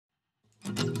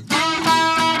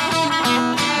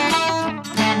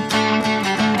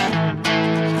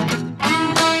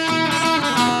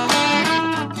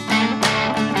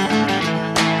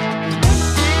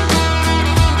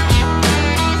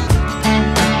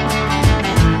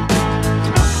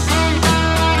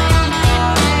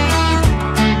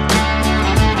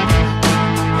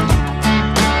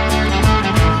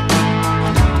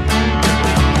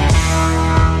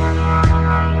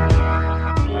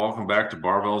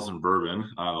Barbells N Bourbon.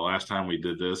 The last time we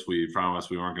did this, we promised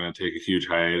we weren't going to take a huge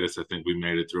hiatus. I think we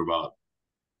made it through about,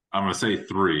 I'm going to say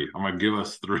three. I'm going to give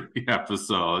us three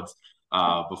episodes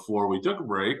before we took a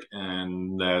break.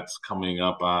 And that's coming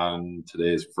up on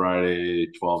today's Friday,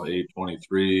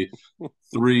 12/8/23.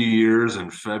 3 years in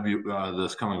February,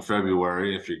 this coming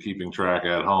February, if you're keeping track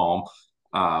at home.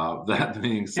 That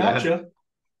being said, Gotcha.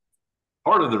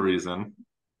 part of the reason,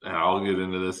 and I'll get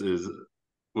into this, is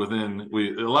a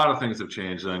lot of things have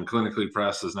changed, and Clinically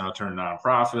Pressed is now turned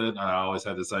nonprofit. I always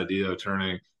had this idea of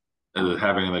having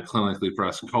a clinically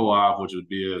pressed co-op, which would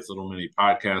be its little mini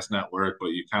podcast network, but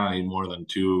you kind of need more than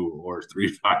two or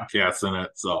three podcasts in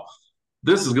it. So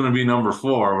this is going to be number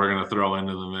four we're going to throw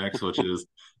into the mix, which is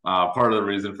part of the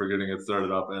reason for getting it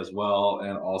started up as well,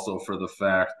 and also for the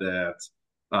fact that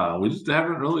we just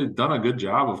haven't really done a good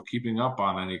job of keeping up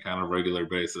on any kind of regular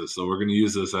basis. So we're going to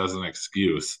use this as an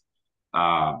excuse.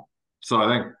 Uh, so I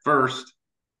think first,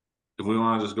 if we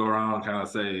want to just go around and kind of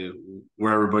say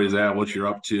where everybody's at, what you're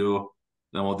up to,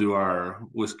 then we'll do our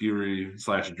whiskey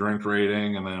slash drink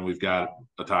rating, and then we've got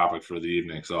a topic for the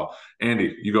evening. So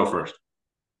Andy, you go first.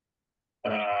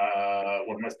 What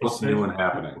am I supposed What's to new say? and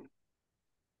happening?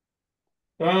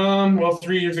 Well,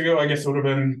 3 years ago, I guess it would have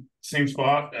been same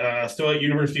spot, still at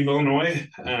University of Illinois,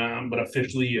 but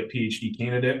officially a PhD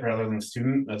candidate rather than a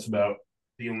student. That's about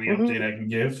the only update Woohoo. I can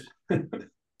give.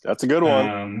 That's a good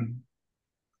one.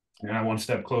 Yeah, one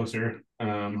step closer.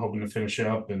 Hoping to finish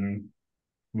up and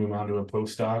move on to a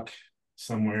postdoc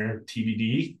somewhere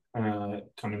TBD.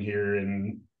 Coming here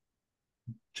in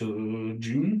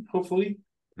June, hopefully.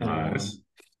 Nice.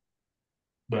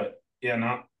 But yeah,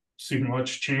 not super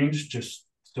much change. Just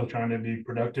still trying to be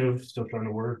productive, still trying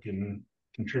to work and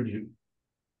contribute.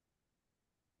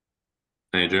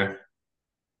 AJ.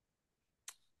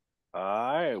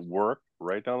 I work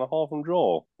right down the hall from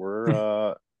Joel.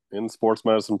 We're in the sports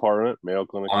medicine department, Mayo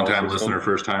Clinic Long Health time System. listener,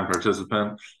 first time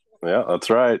participant. Yeah, that's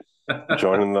right.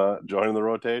 Joining the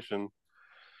rotation.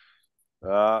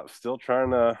 Still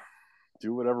trying to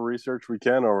do whatever research we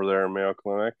can over there in Mayo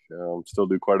Clinic. Still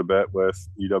do quite a bit with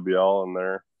UWL and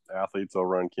their athletes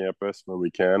over on campus when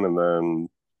we can, and then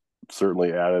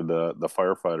certainly added the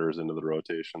firefighters into the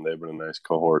rotation. They've been a nice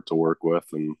cohort to work with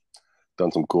and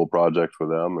done some cool projects with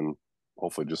them, and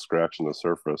hopefully just scratching the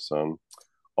surface on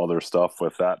other stuff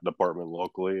with that department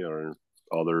locally or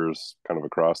others kind of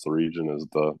across the region is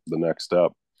the next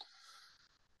step.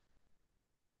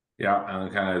 Yeah,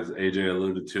 and kind of as AJ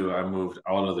alluded to, I moved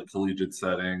out of the collegiate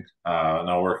setting,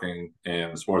 now working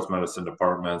in the sports medicine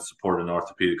department, support an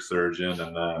orthopedic surgeon,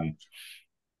 and then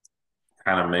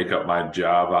kind of make up my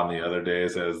job on the other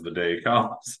days as the day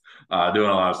comes. Doing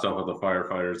a lot of stuff with the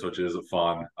firefighters, which is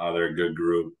fun. They're a good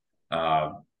group.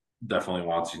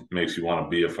 Definitely makes you want to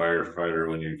be a firefighter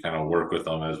when you kind of work with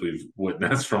them, as we've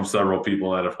witnessed from several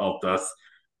people that have helped us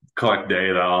collect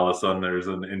data. All of a sudden, there's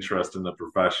an interest in the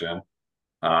profession.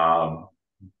 Um,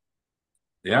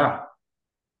 yeah,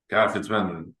 God, if it's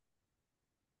been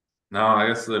no, I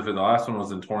guess if the last one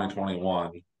was in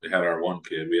 2021, we had our one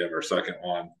kid. We have our second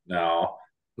one now,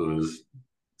 who's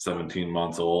 17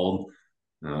 months old,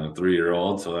 3-year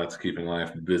old. So that's keeping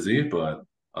life busy. But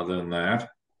other than that,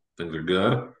 things are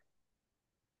good.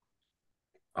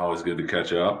 Always good to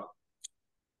catch up.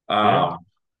 Yeah. Um,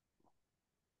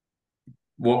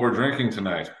 what we're drinking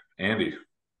tonight, Andy.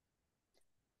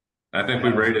 I I think we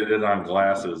have rated it on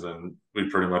glasses, and we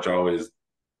pretty much always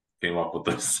came up with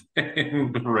the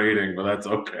same rating, but that's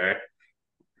okay.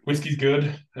 whiskey's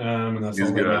good, and that's He's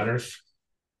all that good. matters.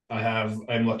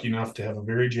 I'm lucky enough to have a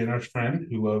very generous friend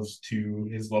who loves to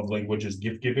his love language is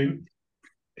gift giving.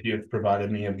 He has provided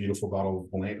me a beautiful bottle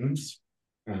of Blanton's.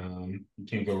 You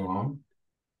can't go wrong.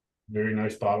 Very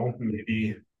nice bottle.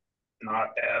 Maybe not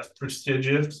as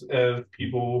prestigious as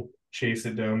people chase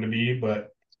it down to be, but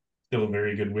still a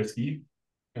very good whiskey.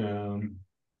 Um,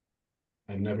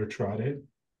 I never tried it,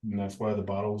 and that's why the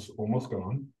bottle's almost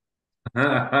gone.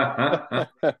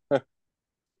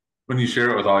 When you share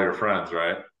it with all your friends,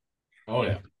 right? Oh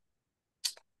yeah,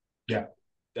 yeah.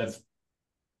 That's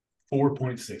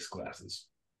 4.6 glasses.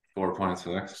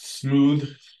 4.6. Smooth,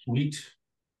 sweet,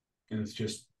 and it's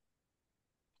just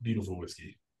beautiful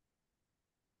whiskey.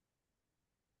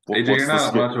 AJ, you're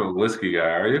What's the not much of a whiskey guy,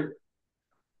 are you?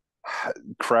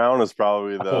 Crown is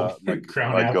probably Apple, the my,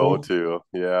 Crown my Apple. go-to.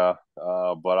 Yeah.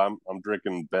 But I'm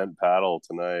drinking Bent Paddle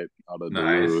tonight out of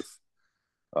Nice. Duluth.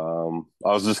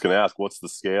 I was just gonna ask, what's the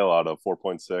scale out of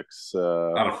 4.6?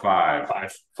 Out of five.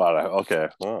 Five. Five. Okay,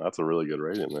 well, that's a really good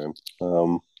rating, man.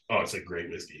 Oh, it's a great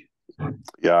whiskey.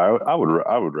 Yeah, I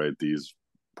would rate these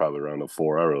probably around a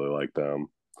 4. I really like them.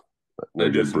 They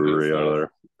They're do good some good brewery out of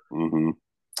stuff. there.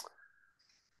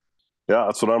 Yeah,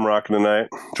 that's what I'm rocking tonight,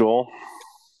 Joel.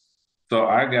 So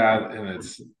I got, and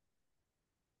it's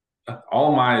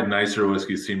all my nicer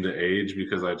whiskeys seem to age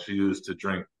because I choose to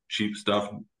drink cheap stuff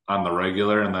on the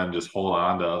regular and then just hold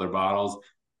on to other bottles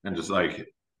and just like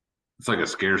it's like a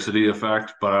scarcity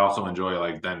effect, but I also enjoy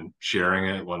like then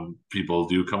sharing it when people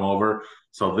do come over.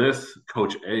 So this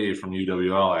Coach A from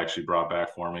UWL actually brought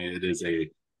back for me. It is a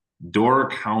Door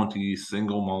County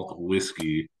single malt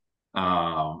whiskey.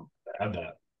 Um, Add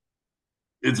that.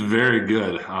 it's very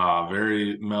good,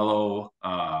 very mellow.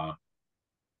 I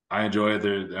enjoy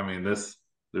it. I mean, there's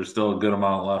still a good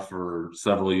amount left for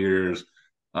several years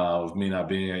of me not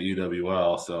being at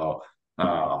UWL. So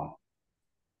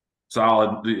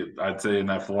solid. I'd say in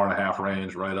that 4.5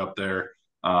 range, right up there.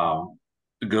 A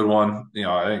good one.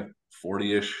 I think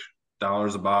 40-ish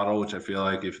dollars a bottle, which I feel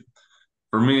like if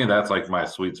for me that's like my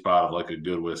sweet spot of like a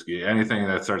good whiskey. Anything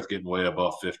that starts getting way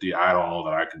above 50, I don't know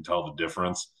that I can tell the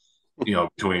difference.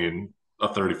 Between a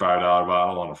 $35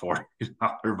 bottle and a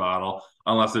 $40 bottle,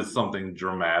 unless it's something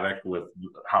dramatic with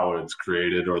how it's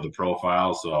created or the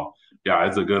profile. So yeah,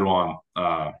 it's a good one.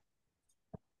 I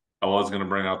was going to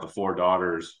bring out the Four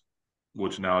Daughters,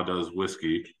 which now does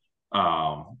whiskey,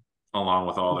 um, along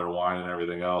with all their wine and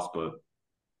everything else. But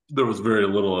there was very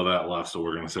little of that left, so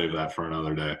we're going to save that for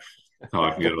another day, so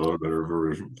I can get a little bit of a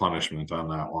replenishment on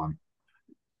that one.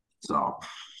 So,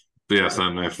 yes,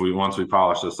 and if we once we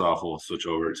polish this off, we'll switch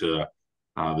over to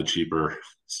the cheaper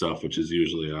stuff, which is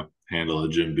usually a handle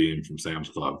of Jim Beam from Sam's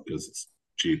Club because it's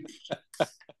cheap.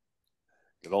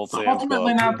 Good old But Sam's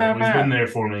ultimately Club. not that Always been bad. there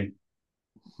for me.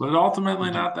 But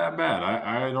ultimately not that bad.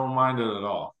 I don't mind it at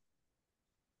all.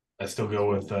 I still go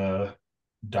with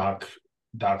Doc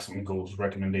Doc's Uncle's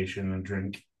recommendation and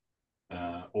drink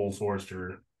Old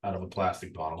Forester out of a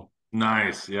plastic bottle.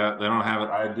 Nice. Yeah, they don't have it.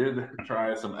 I did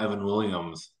try some Evan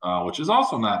Williams, which is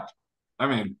also not, I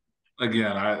mean,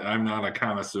 again, I'm not a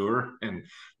connoisseur. And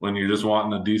when you're just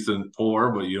wanting a decent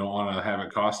pour, but you don't want to have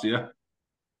it cost you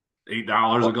 $8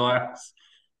 a Well, glass,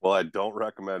 well, I don't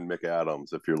recommend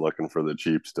McAdams if you're looking for the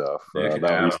cheap stuff. Nick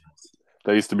Adams.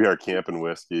 That used to be our camping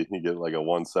whiskey. You get like a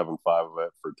 175 of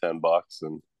it for $10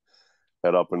 and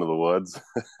head up into the woods.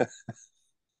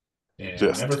 And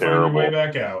Just never find your way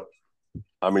terrible. back out.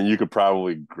 I mean, you could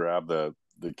probably grab the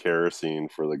kerosene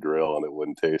for the grill and it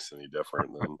wouldn't taste any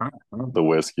different than the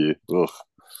whiskey. Ugh.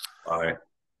 Funny.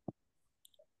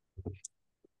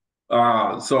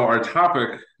 So our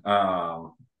topic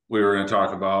we were going to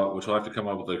talk about, which we'll have to come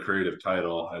up with a creative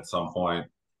title at some point.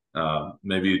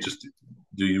 Maybe just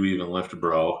do you even lift,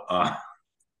 bro?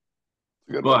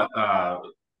 Good one. But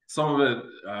some of it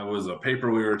was a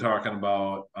paper we were talking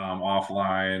about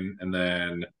offline, and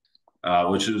then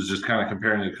which was just kind of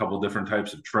comparing a couple different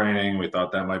types of training. We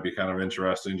thought that might be kind of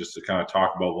interesting just to kind of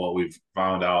talk about what we've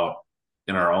found out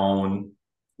in our own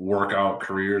workout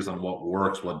careers and what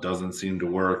works, what doesn't seem to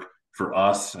work for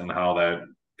us, and how that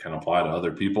can apply to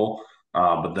other people.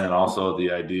 But then also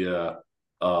the idea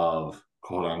of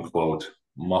quote unquote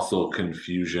muscle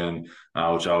confusion,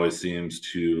 which always seems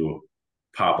to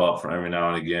pop up from every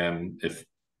now and again. If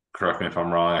correct me if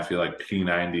I'm wrong, I feel like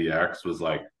P90X was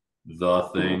like the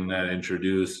thing that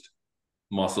introduced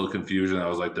muscle confusion. That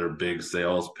was like their big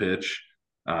sales pitch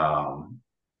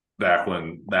back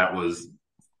when that was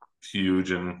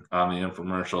huge and on the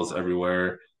infomercials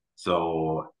everywhere.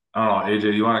 So I don't know,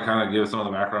 AJ, you want to kind of give some of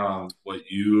the background on what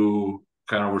you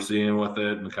kind of were seeing with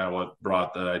it and kind of what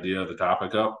brought the idea of the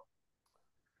topic up?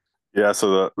 Yeah,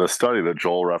 so the study that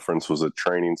Joel referenced was a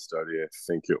training study. I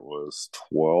think it was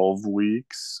 12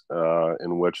 weeks,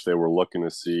 in which they were looking to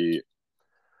see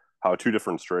how two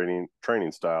different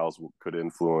training styles could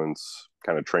influence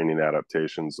kind of training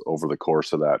adaptations over the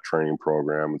course of that training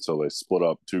program. And so they split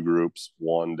up two groups.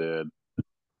 One did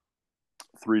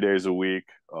 3 days a week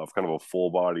of kind of a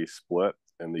full body split,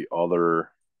 and the other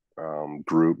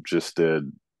group just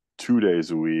did 2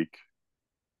 days a week.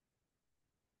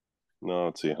 No,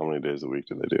 let's see, how many days a week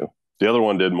did they do? The other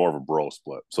one did more of a bro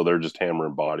split, so they're just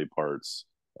hammering body parts.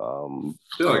 I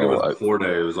feel like it was a 4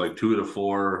 day. It was like 2 to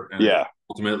 4, and Yeah,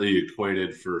 ultimately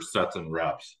equated for sets and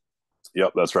reps.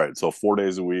 yep, that's right. So 4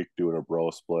 days a week doing a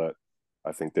bro split.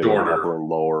 I think they did upper Shorter. and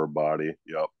lower body.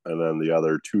 Yep. And then the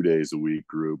other 2 days a week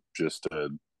group just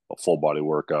did a full body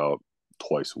workout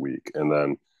twice a week. And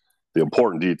then the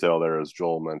important detail there, as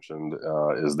Joel mentioned,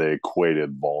 is they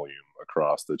equated volume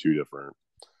across the two different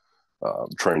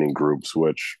training groups,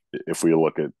 which if we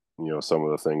look at, some of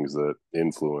the things that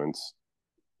influence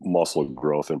muscle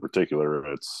growth in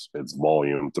particular, it's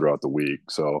volume throughout the week.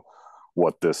 So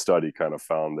what this study kind of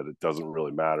found that it doesn't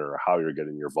really matter how you're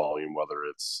getting your volume, whether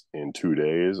it's in 2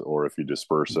 days or if you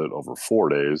disperse it over 4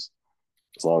 days,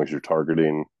 as long as you're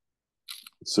targeting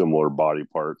similar body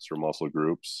parts or muscle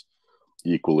groups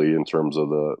equally in terms of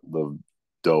the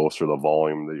dose or the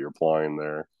volume that you're applying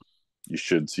there, you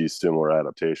should see similar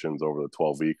adaptations over the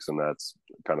 12 weeks. And that's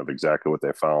kind of exactly what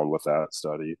they found with that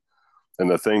study. And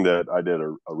the thing that I did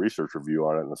a research review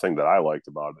on it, and the thing that I liked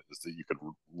about it is that you could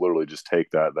literally just take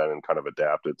that then and kind of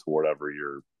adapt it to whatever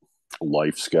your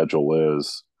life schedule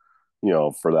is,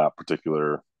 for that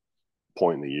particular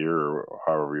point in the year or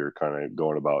however you're kind of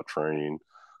going about training.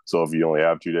 So if you only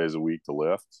have 2 days a week to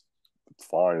lift, it's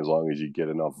fine as long as you get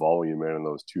enough volume in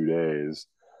those 2 days.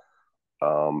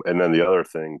 And then the other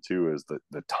thing too is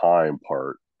the time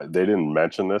part. They didn't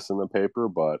mention this in the paper,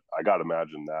 but I got to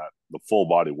imagine that the full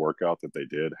body workout that they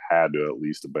did had to at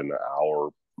least have been an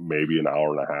hour, maybe an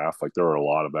hour and a half. Like there are a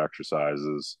lot of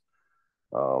exercises.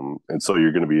 And so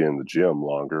you're going to be in the gym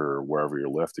longer or wherever you're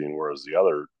lifting. Whereas the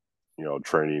other,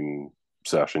 training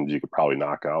sessions, you could probably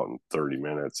knock out in 30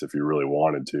 minutes if you really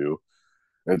wanted to.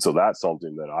 And so that's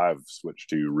something that I've switched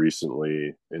to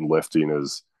recently in lifting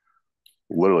is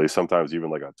literally sometimes even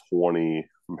like a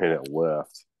 20-minute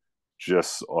lift,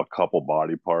 just a couple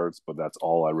body parts, but that's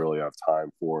all I really have time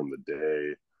for in the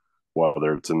day,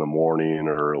 whether it's in the morning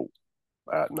or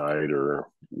at night or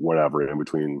whatever in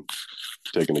between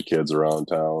taking the kids around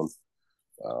town.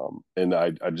 And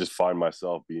I just find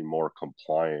myself being more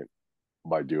compliant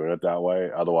by doing it that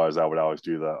way. Otherwise, I would always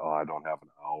do the, I don't have an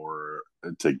hour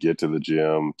to get to the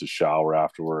gym, to shower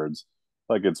afterwards.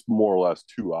 Like it's more or less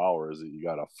 2 hours that you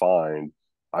got to find.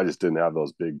 I just didn't have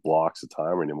those big blocks of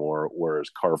time anymore.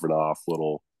 Whereas carving off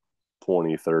little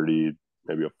 20, 30,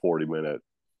 maybe a 40-minute,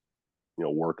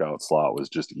 workout slot was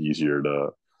just easier to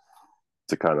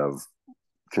kind of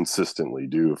consistently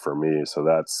do for me. So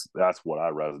that's what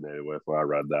I resonated with when I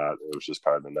read that. It was just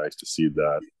kind of nice to see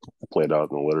that played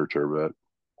out in the literature a bit.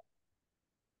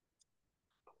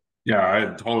 Yeah,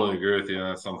 I totally agree with you.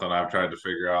 That's something I've tried to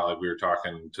figure out. Like we were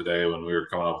talking today when we were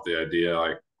coming up with the idea,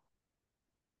 like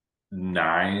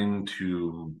 9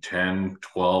 to 10,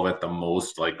 12 at the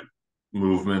most, like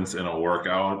movements in a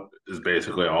workout is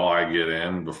basically all I get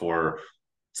in before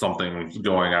something's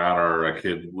going on or a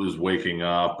kid was waking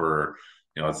up or,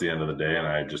 it's the end of the day and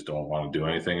I just don't want to do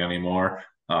anything anymore.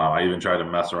 I even tried to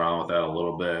mess around with that a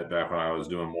little bit back when I was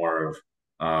doing more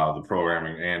of the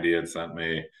programming Andy had sent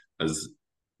me, as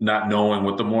not knowing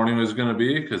what the morning was going to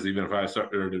be. Because even if I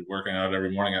started working out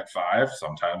every morning at 5,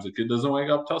 sometimes the kid doesn't wake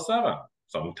up till 7.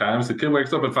 Sometimes the kid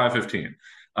wakes up at 5:15.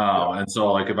 And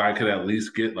so like if I could at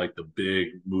least get like the big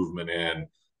movement in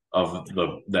of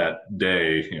that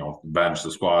day, bench,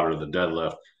 the squat, or the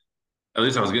deadlift, at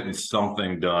least I was getting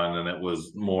something done, and it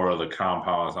was more of the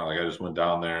compound. It's not like I just went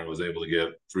down there and was able to get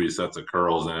 3 sets of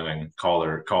curls in and call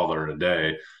her a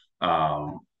day.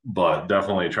 But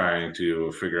definitely trying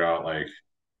to figure out like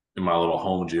in my little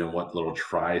home gym what little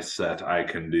try set I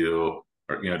can do,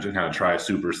 or just kind of try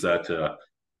superset to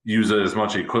use as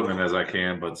much equipment as I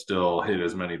can, but still hit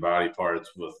as many body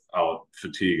parts without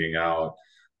fatiguing out.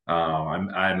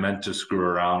 I meant to screw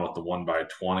around with the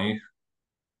 1x20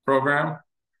 program,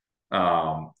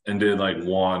 and did like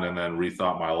one and then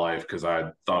rethought my life because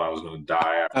I thought I was going to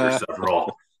die after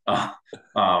several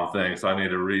things. So I need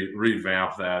to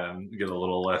revamp that and get a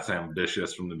little less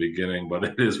ambitious from the beginning. But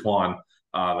it is one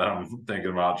that I'm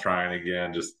thinking about trying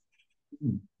again. Just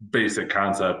basic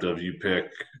concept of you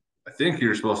pick. I think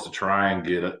you're supposed to try and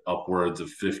get upwards of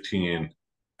 15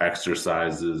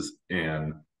 exercises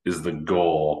in is the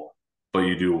goal, but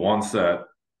you do one set,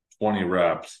 20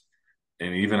 reps,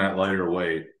 and even at lighter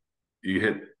weight, you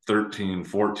hit 13,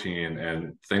 14,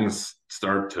 and things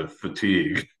start to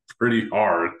fatigue pretty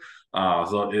hard.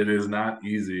 So it is not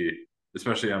easy,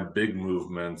 especially on big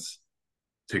movements,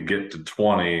 to get to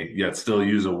 20, yet still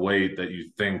use a weight that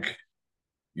you think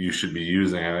you should be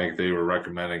using. I think they were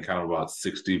recommending kind of about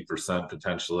 60%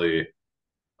 potentially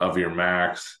of your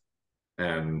max.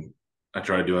 And I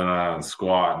tried doing that on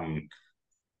squat and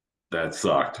that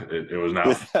sucked. It was not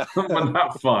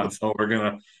not fun. So we're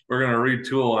gonna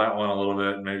retool that one a little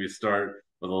bit and maybe start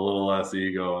with a little less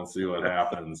ego and see what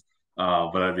happens.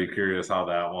 But I'd be curious how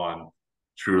that one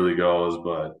truly goes.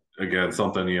 But again,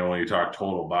 something when you talk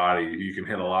total body, you can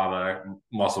hit a lot of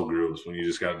muscle groups when you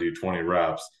just got to do 20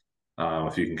 reps.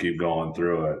 If you can keep going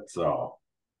through it. So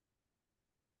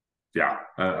yeah.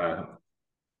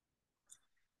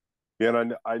 Yeah,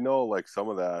 and I know like some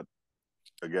of that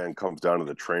again comes down to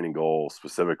the training goal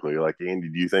specifically. Like Andy,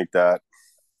 do you think that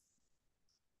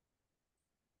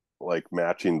like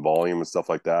matching volume and stuff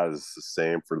like that is the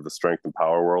same for the strength and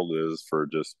power world is for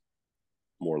just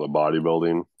more of the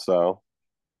bodybuilding style?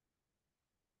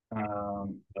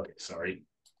 Okay, sorry.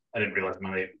 I didn't realize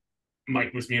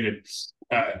Mike was muted.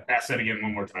 Ask that again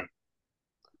one more time.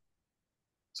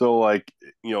 So, like,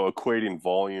 equating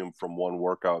volume from one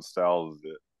workout style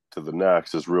to the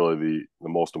next is really the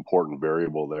most important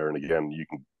variable there. And again, you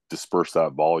can disperse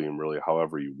that volume really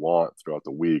however you want throughout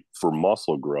the week for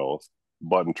muscle growth.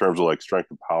 But in terms of like strength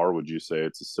and power, would you say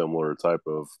it's a similar type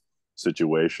of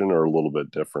situation or a little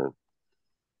bit different?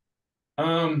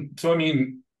 So I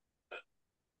mean,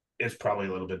 it's probably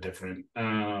a little bit different,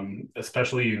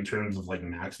 especially in terms of like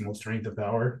maximal strength of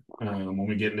power. When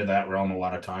we get into that realm, a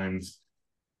lot of times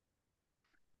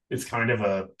it's kind of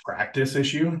a practice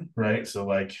issue, right? So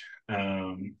like,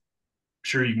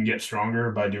 sure, you can get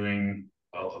stronger by doing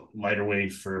a lighter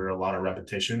weight for a lot of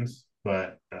repetitions,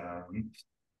 but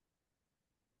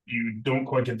you don't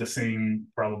quite get the same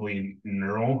probably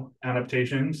neural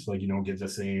adaptations. Like you don't get the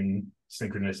same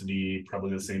synchronicity,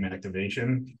 probably the same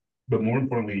activation, but more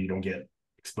importantly, you don't get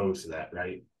exposed to that,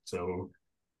 right? So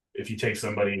if you take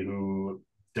somebody who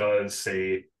does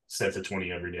say sets of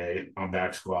 20 every day on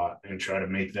back squat and try to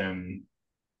make them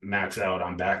max out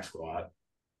on back squat,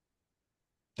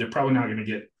 they're probably not going to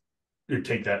get or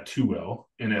take that too well.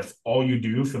 And if all you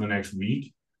do for the next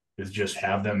week is just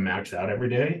have them max out every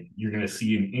day, you're going to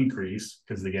see an increase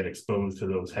because they get exposed to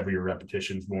those heavier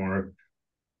repetitions more.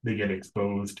 They get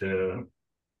exposed to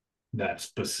that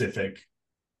specific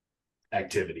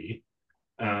activity.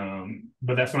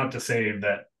 But that's not to say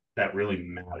that that really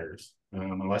matters,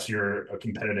 unless you're a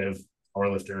competitive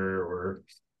powerlifter or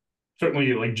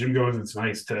certainly like gym goes. It's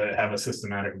nice to have a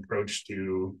systematic approach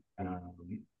to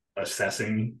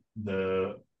assessing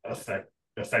the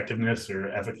effectiveness or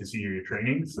efficacy of your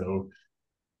training. So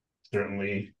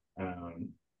certainly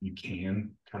you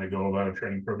can kind of go about a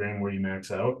training program where you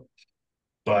max out,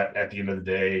 but at the end of the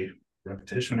day,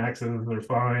 repetition maxes are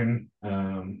fine,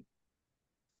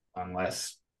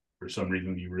 unless for some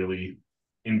reason you really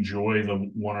enjoy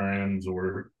the 1RMs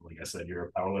or like I said, you're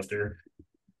a powerlifter.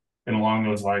 And along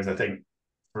those lines, I think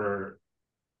for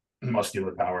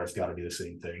muscular power, it's got to be the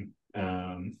same thing.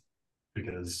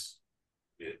 Because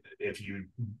if you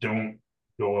don't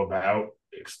go about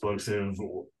explosive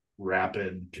or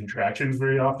rapid contractions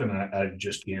very often, I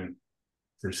just can't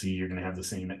foresee you're going to have the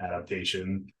same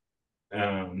adaptation.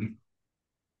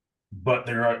 But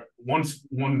there are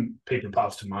one paper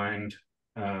pops to mind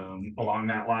along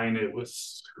that line. It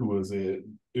was who was it?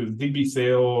 It was Digby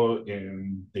Sale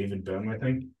and David Bem, I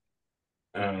think.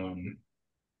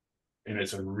 And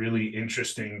it's a really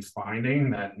interesting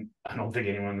finding that I don't think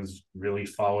anyone's really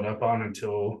followed up on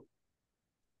until,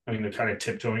 I mean, they're kind of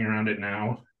tiptoeing around it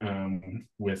now,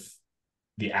 with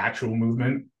the actual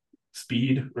movement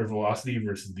speed or velocity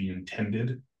versus the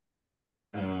intended.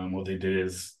 What they did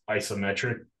is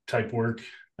isometric type work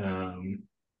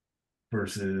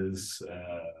versus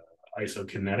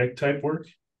isokinetic type work.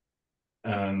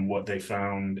 What they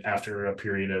found after a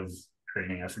period of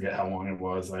training, I forget how long it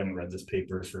was. I haven't read this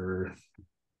paper for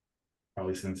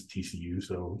probably since TCU,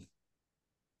 so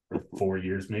for 4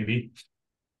 years maybe.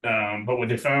 But what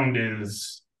they found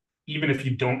is even if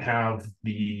you don't have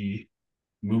the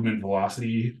movement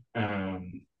velocity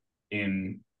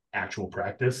in actual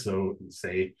practice, so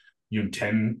say you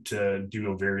intend to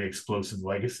do a very explosive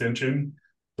leg extension,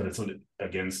 but it's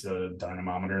against a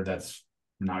dynamometer that's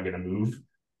not going to move.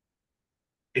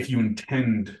 If you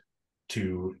intend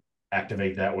to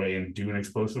activate that way and do an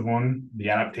explosive one, the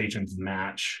adaptations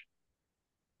match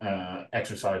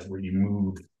exercise where you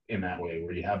move in that way,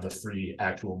 where you have the free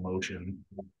actual motion.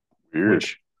 Weird.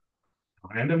 Which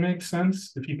kind of makes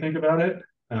sense if you think about it.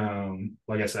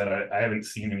 Like I said, I haven't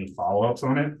seen any follow-ups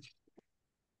on it,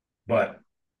 but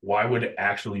why would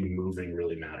actually moving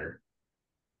really matter?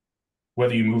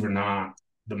 Whether you move or not,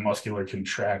 the muscular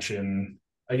contraction,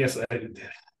 I guess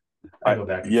I go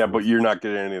back and yeah, forth. but you're not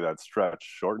getting any of that stretch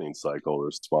shortening cycle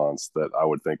response that I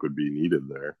would think would be needed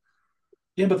there.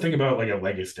 Yeah, but think about like a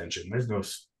leg extension. There's no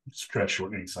stretch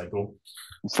shortening cycle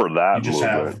for that you just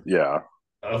movement. have Yeah,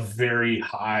 a very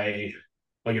high,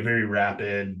 like a very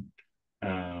rapid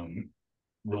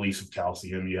release of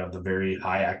calcium. You have the very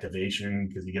high activation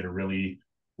because you get a really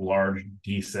large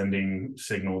descending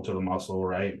signal to the muscle,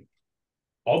 right?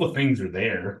 All the things are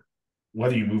there,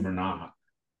 whether you move or not.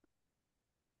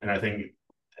 And I think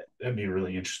that'd be a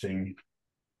really interesting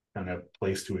kind of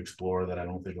place to explore that I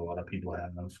don't think a lot of people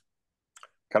have.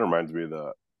 kind of reminds me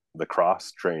of the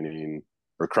cross training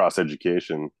or cross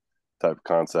education type of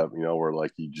concept, where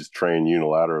like you just train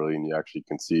unilaterally and you actually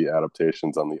can see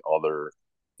adaptations on the other,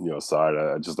 side.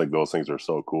 I just think those things are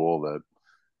so cool that,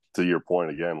 to your point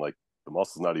again, like the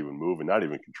muscle's not even moving, not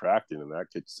even contracting in that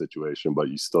situation, but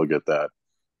you still get that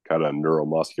kind of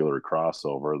neuromuscular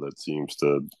crossover that seems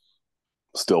to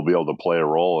still be able to play a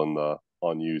role in the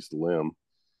unused limb.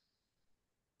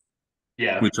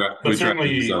 Yeah, We but try to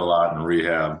use that a certainly, lot in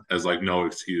rehab as like no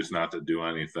excuse not to do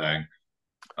anything.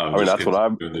 I mean, Just that's what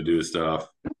I've continuing to do stuff.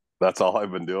 that's all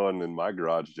I've been doing in my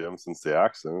garage gym since the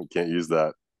accident. Can't use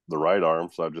the right arm,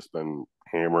 so I've just been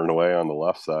hammering away on the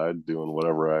left side, doing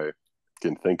whatever I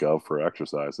can think of for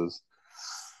exercises.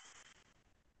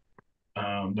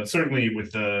 but certainly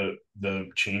with the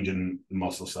change in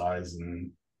muscle size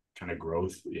and kind of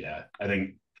growth, yeah, I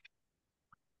think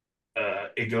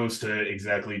it goes to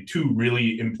exactly two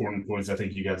really important points I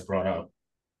think you guys brought up.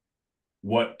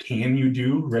 What can you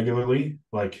do regularly?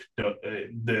 Like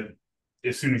the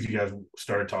as soon as you guys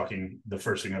started talking, the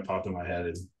first thing that popped in my head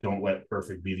is don't let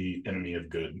perfect be the enemy of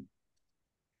good. Yeah.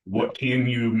 What can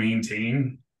you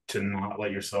maintain to not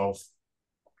let yourself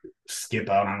skip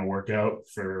out on a workout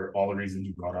for all the reasons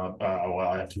you brought up? Well,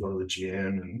 I have to go to the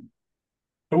gym and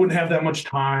I wouldn't have that much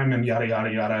time and yada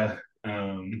yada yada.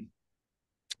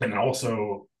 And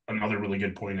also another really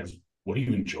good point is what do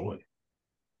you enjoy?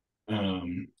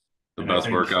 Um, The and I best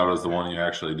think workout is the one you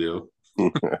actually do,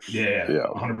 yeah, Yeah.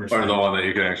 or the 100%. one that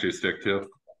you can actually stick to.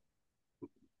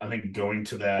 I think going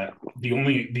to that the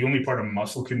only part of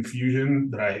muscle confusion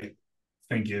that I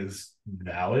think is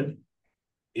valid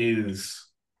is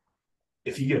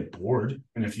if you get bored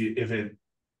and if it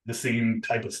the same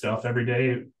type of stuff every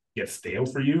day gets stale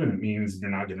for you and it means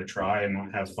you're not going to try and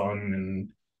not have fun and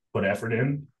put effort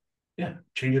in, yeah,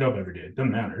 change it up every day. It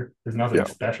doesn't matter. There's nothing Yeah.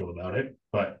 special about it,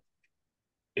 but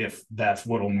if that's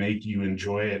what'll make you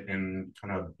enjoy it and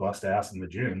kind of bust ass in the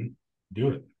gym, do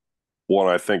it. Well,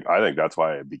 I think that's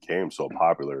why it became so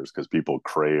popular is because people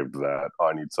craved that. Oh,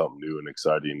 I need something new and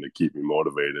exciting to keep me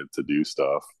motivated to do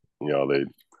stuff. They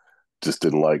just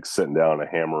didn't like sitting down and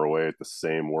hammer away at the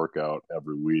same workout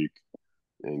every week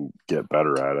and get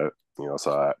better at it.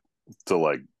 So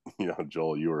like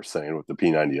Joel, you were saying with the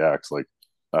P90X, like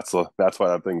that's why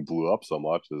that thing blew up so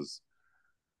much is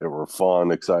they were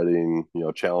fun, exciting,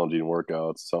 challenging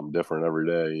workouts, something different every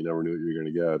day. You never knew what you were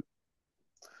going to get.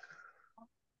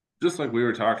 Just like we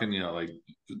were talking, like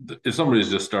if somebody's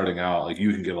just starting out, like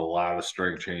you can get a lot of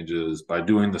strength changes by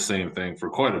doing the same thing for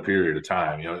quite a period of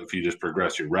time. If you just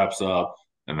progress your reps up,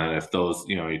 and then if those,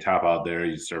 you top out there,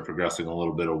 you start progressing a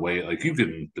little bit of weight, like you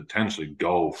can potentially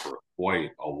go for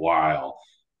quite a while.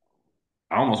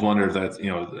 I almost wonder if that's,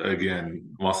 again,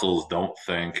 muscles don't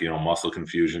think, muscle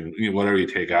confusion, whatever you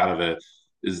take out of it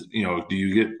is, do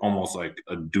you get almost like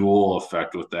a dual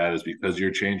effect with that is because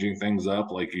you're changing things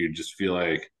up? Like you just feel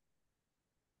like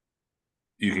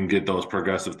you can get those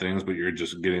progressive things, but you're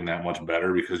just getting that much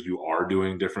better because you are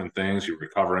doing different things. You're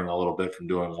recovering a little bit from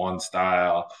doing one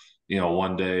style,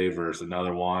 one day versus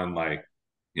another one. Like,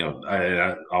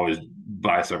 I always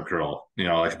bicep curl.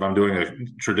 Like if I'm doing a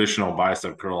traditional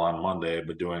bicep curl on Monday,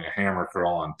 but doing a hammer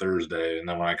curl on Thursday, and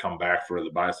then when I come back for the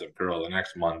bicep curl the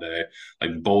next Monday,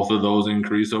 like both of those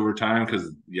increase over time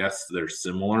because yes, they're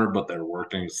similar, but they're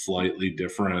working slightly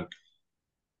different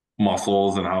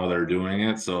muscles and how they're doing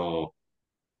it. So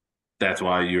that's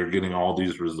why you're getting all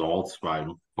these results by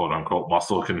quote unquote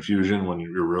muscle confusion when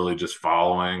you're really just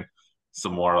following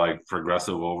some more like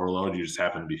progressive overload. You just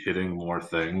happen to be hitting more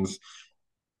things.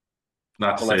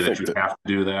 Not to Well, I say that think you that have to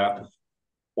do that.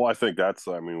 well, I think that's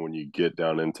I mean, when you get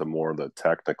down into more of the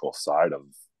technical side of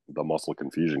the muscle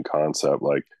confusion concept,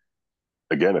 like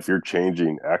again, if you're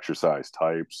changing exercise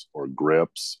types or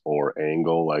grips or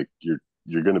angle, like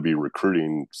you're going to be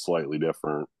recruiting slightly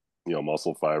different,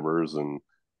 muscle fibers and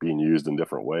being used in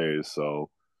different ways. So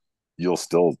you'll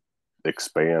still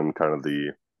expand kind of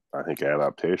the, I think,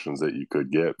 adaptations that you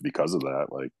could get because of that.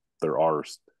 Like there are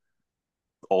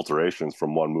alterations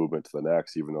from one movement to the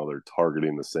next, even though they're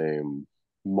targeting the same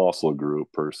muscle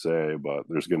group per se, but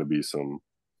there's going to be some,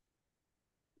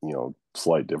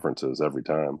 slight differences every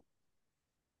time.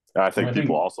 And I And think I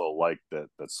people think also like that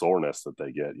soreness that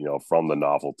they get, from the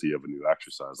novelty of a new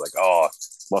exercise. Like, oh,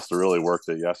 must have really worked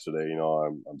it yesterday.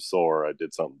 I'm sore. I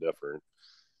did something different.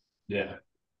 yeah,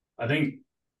 I think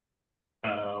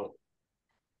uh,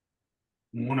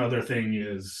 one other thing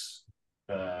is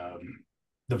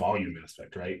the volume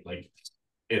aspect, right? Like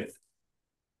if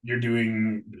you're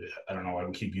doing, I don't know, I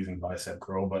would keep using bicep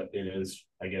curl, but it is,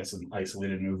 I guess, an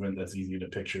isolated movement that's easy to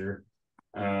picture.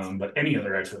 But any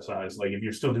other exercise, like if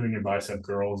you're still doing your bicep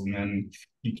curls and then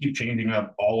you keep changing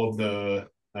up all of the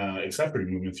accessory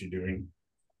movements you're doing,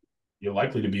 you're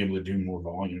likely to be able to do more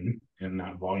volume, and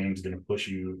that volume is going to push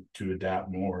you to adapt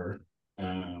more.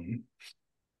 Um,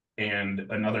 and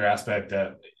another aspect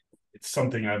that it's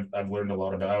something I've learned a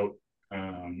lot about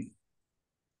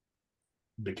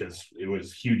because it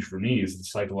was huge for me is the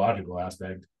psychological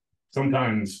aspect.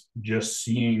 sometimes just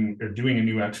seeing or doing a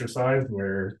new exercise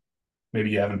where maybe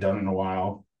you haven't done it in a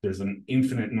while, there's an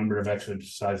infinite number of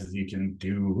exercises you can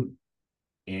do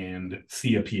and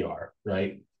see a PR,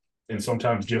 right? And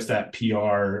sometimes just that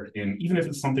PR, and even if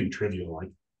it's something trivial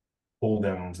like pull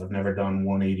downs, I've never done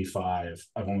 185,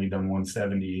 I've only done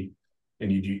 170,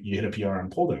 and you hit a PR on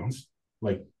pull downs,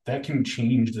 like that can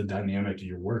change the dynamic of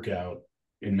your workout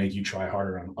and make you try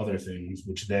harder on other things,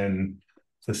 which then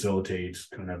facilitates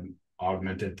kind of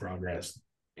augmented progress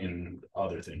in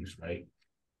other things, right?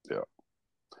 Yeah.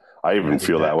 I even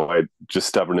feel that way just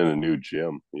stepping in a new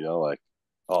gym, like,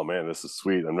 oh man, this is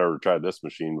sweet. I've never tried this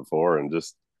machine before. And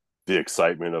just the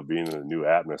excitement of being in a new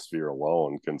atmosphere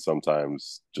alone can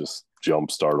sometimes just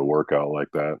jumpstart a workout like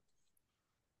that.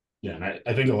 Yeah. And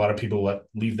I think a lot of people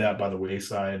leave that by the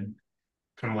wayside.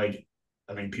 Kind of like,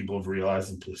 I think people have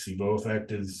realized the placebo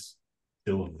effect is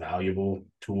still a valuable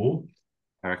tool.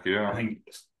 Heck yeah. I think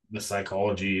the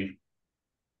psychology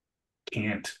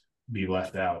can't be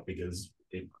left out because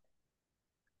it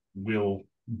will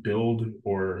build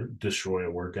or destroy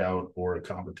a workout or a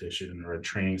competition or a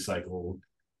training cycle.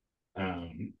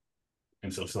 And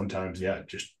so sometimes, yeah,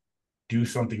 just do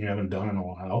something you haven't done in a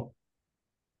while,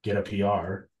 get a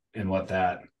PR, and let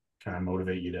that kind of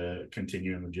motivate you to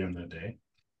continue in the gym that day.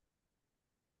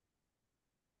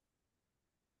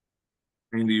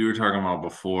 Andy, you were talking about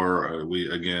before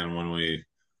when we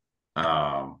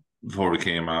before we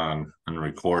came on and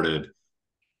recorded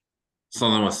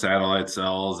something with satellite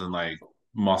cells and like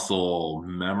muscle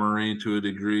memory to a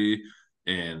degree.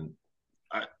 And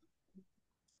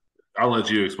I'll let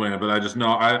you explain it, but I just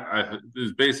know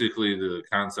it's basically the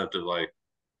concept of like,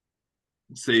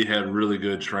 say you had really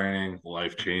good training,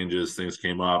 life changes, things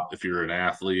came up. If you're an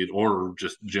athlete or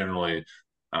just generally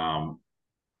um,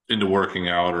 into working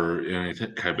out or any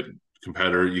type of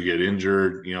competitor, you get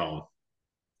injured,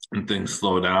 and things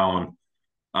slow down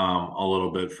a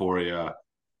little bit for you.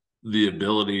 The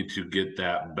ability to get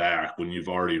that back when you've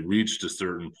already reached a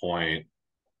certain point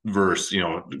versus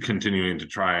continuing to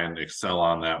try and excel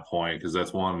on that point, because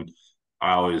that's one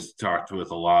I always talked with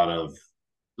a lot of,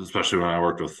 especially when I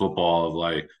worked with football, of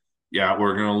like, yeah,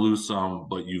 we're going to lose some,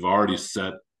 but you've already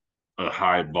set a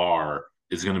high bar.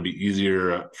 It's going to be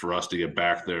easier for us to get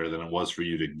back there than it was for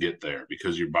you to get there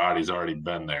because your body's already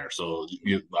been there. So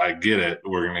I get it,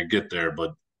 we're going to get there,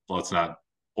 but let's not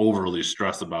overly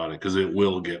stress about it because it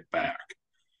will get back.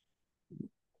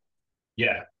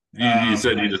 Yeah. You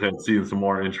said you just had seen some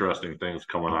more interesting things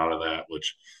coming out of that,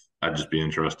 which I'd just be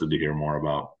interested to hear more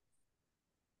about.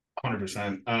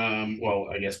 100%. Well,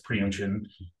 I guess preemption.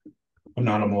 I'm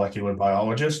not a molecular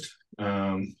biologist,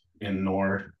 and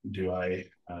nor do I.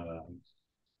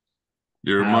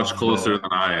 You're much closer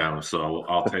than I am, so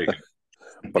I'll take it.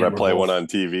 But I play one on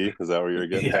TV. Is that where you're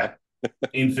getting at?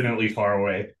 Infinitely far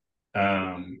away.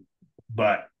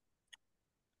 But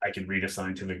I can read a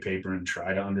scientific paper and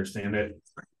try to understand it.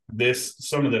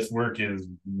 Some of this work is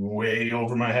way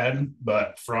over my head,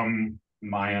 but from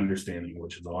my understanding,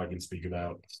 which is all I can speak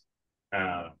about,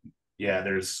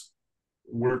 there's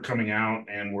work coming out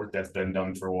and work that's been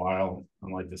done for a while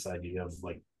on like this idea of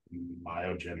like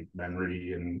myogenic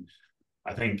memory, and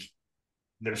I think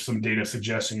there's some data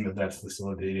suggesting that that's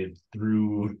facilitated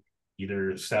through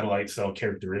either satellite cell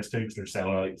characteristics or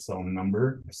satellite cell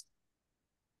number,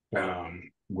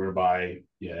 whereby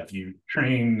if you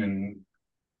train and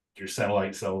your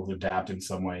satellite cells adapt in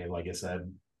some way, like I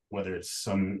said, whether it's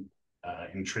some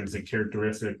intrinsic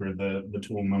characteristic or the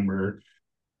tool number,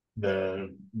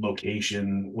 the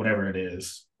location, whatever it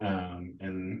is.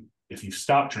 And if you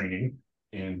stop training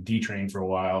and detrain for a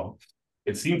while,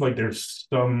 it seems like there's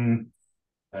some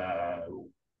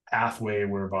pathway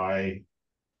whereby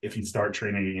if you start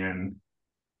training again,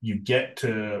 you get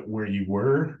to where you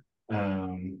were,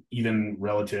 even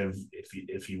relative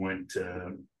if you went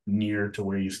to near to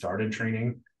where you started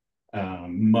training,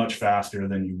 much faster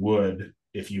than you would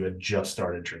if you had just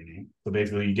started training. So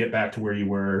basically, you get back to where you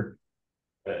were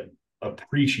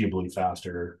appreciably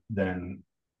faster than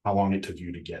how long it took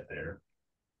you to get there.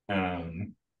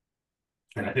 And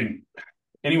I think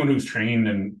anyone who's trained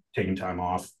and taken time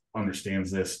off understands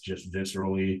this just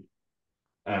viscerally.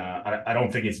 I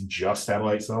don't think it's just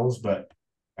satellite cells, but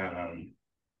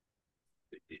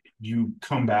you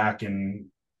come back and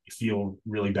you feel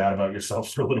really bad about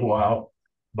yourself for a little while,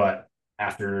 but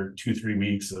after 2-3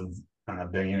 weeks of kind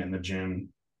of being in the gym,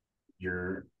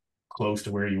 you're close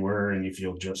to where you were and you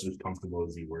feel just as comfortable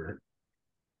as you were.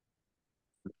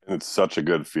 And it's such a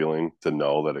good feeling to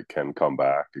know that it can come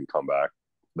back and come back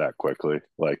that quickly.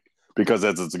 Because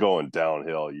as it's going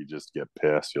downhill, you just get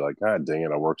pissed. You're like, God dang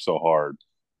it, I worked so hard.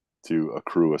 to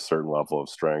accrue a certain level of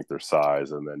strength or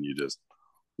size, and then you just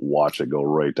watch it go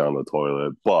right down the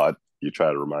toilet. But you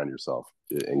try to remind yourself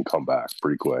and come back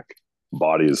pretty quick.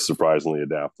 Body is surprisingly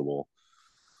adaptable.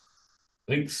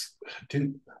 Thanks.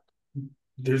 Didn't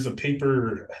There's a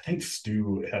paper, I think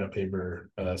Stu had a paper,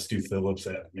 Stu Phillips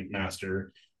at McMaster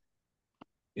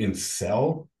in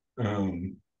Cell,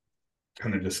 kind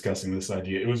of discussing this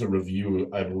idea. It was a review,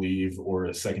 I believe, or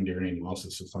a secondary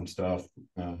analysis of some stuff.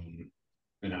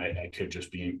 And I could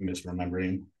just be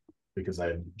misremembering because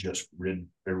I just read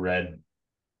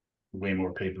way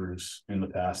more papers in the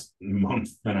past month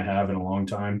than I have in a long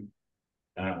time.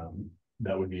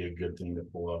 That would be a good thing to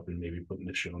pull up and maybe put in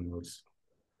the show notes.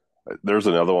 There's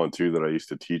another one too that I used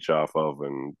to teach off of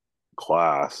in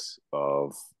class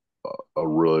of a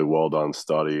really well done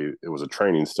study. It was a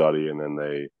training study, and then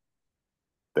they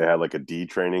had like a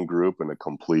detraining group and a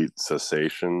complete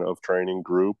cessation of training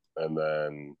group, and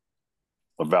then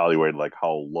evaluated like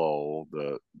how low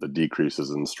the decreases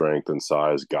in strength and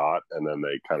size got, and then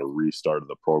they kind of restarted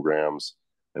the programs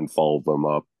and followed them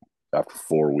up after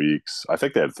 4 weeks. I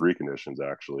think they had three conditions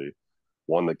actually.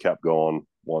 One that kept going,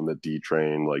 one that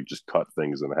detrained, like just cut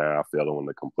things in half, the other one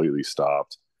that completely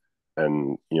stopped.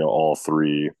 And all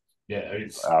three, yeah,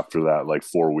 after that, like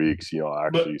 4 weeks,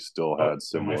 actually still had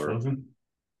similar. Am I frozen?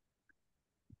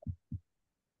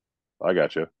 I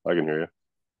got you. I can hear you.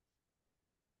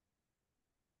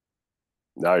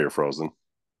 Now you're frozen.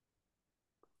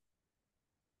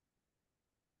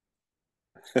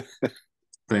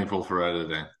 Thankful for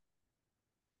editing.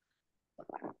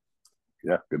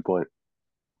 Yeah, good point.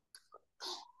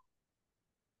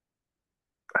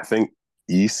 I think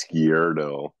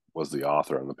Izquierdo was the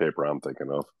author on the paper I'm thinking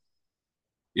of.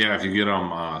 Yeah, if you get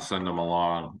them, send them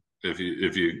along. If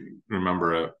you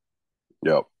remember it.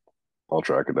 Yep, I'll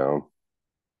track it down.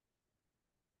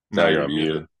 Now you're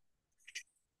muted.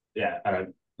 Yeah, I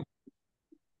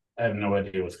have no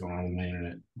idea what's going on with my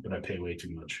internet, but I pay way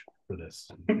too much for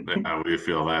this. Yeah, we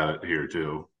feel that here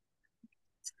too.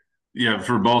 Yeah,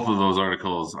 for both of those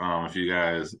articles, if you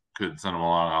guys could send them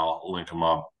along, I'll link them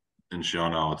up in show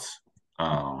notes.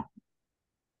 I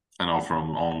know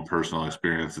from own personal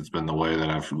experience, it's been the way that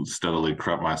I've steadily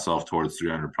crept myself towards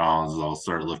 300 pounds. I'll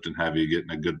start lifting heavy, get in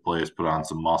a good place, put on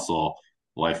some muscle.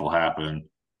 Life will happen.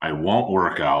 I won't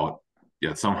work out,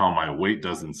 yet somehow my weight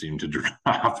doesn't seem to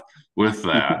drop with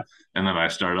that. And then I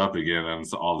start up again, and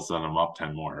so all of a sudden I'm up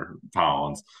 10 more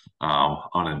pounds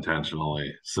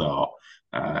unintentionally. So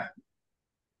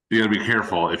you got to be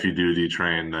careful if you do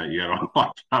detrain that. You got to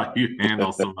watch how you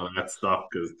handle some of that stuff,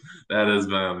 because that has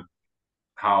been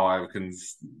how I've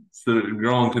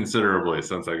grown considerably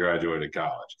since I graduated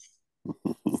college.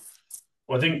 Well,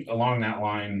 I think along that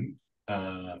line,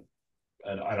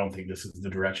 I don't think this is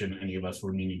the direction any of us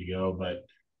were meaning to go, but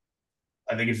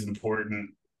I think it's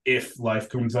important if life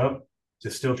comes up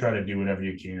to still try to do whatever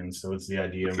you can. So it's the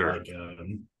idea of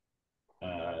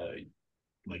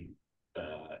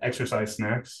exercise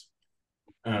snacks,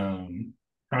 trying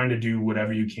to do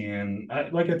whatever you can.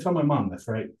 Like I tell my mom, that's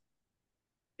right.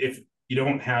 If you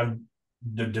don't have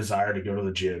the desire to go to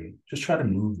the gym, just try to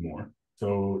move more.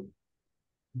 So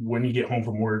when you get home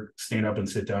from work, stand up and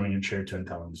sit down in your chair 10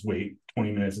 times, wait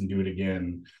 20 minutes and do it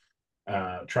again.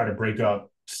 Try to break up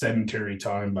sedentary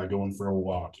time by going for a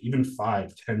walk, even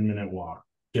 5-10 minute walk,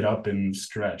 get up and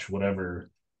stretch, whatever.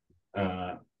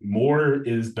 More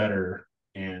is better.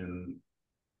 And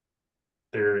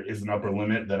there is an upper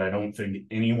limit that I don't think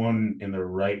anyone in their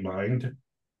right mind,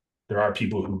 there are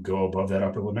people who go above that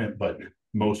upper limit, but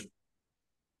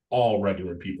all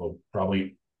regular people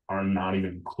probably are not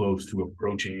even close to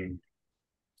approaching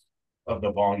of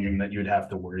the volume that you'd have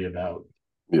to worry about.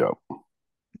 Yeah.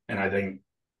 And I think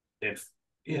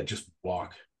just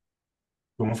walk.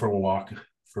 Going for a walk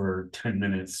for 10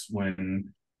 minutes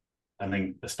when I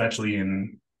think, especially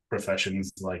in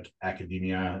professions like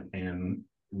academia and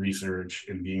research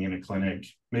and being in a clinic,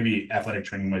 maybe athletic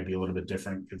training might be a little bit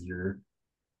different because you're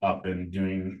up and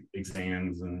doing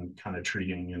exams and kind of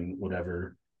treating and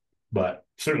whatever. But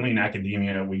certainly in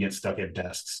academia, we get stuck at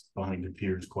desks behind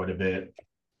computers quite a bit.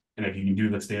 And if you can do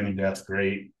the standing desk,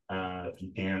 great. If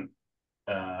you can't,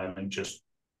 just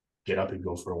get up and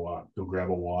go for a walk, go grab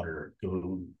a water, go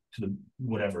to the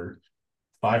whatever,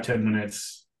 5-10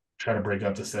 minutes, try to break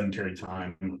up the sedentary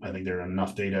time. I think there are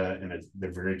enough data, and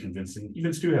they're very convincing.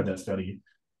 Even Stu had that study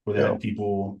where they had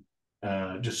people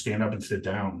just stand up and sit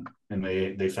down, and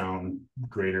they found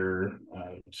greater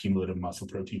cumulative muscle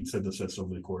protein synthesis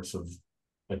over the course of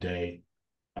a day.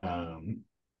 I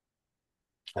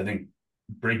think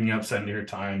breaking up sedentary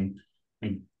time,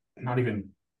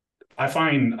 I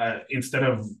find instead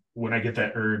of when I get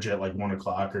that urge at like 1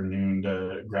 o'clock or noon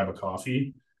to grab a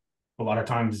coffee, a lot of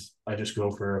times I just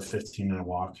go for a 15-minute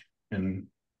walk, and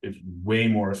it's way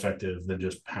more effective than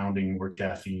just pounding more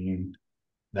caffeine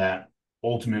that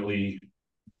ultimately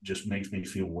just makes me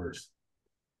feel worse.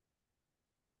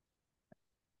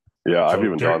 Yeah, I've So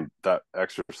even done that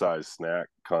exercise snack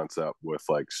concept with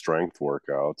like strength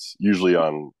workouts, usually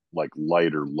on like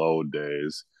lighter load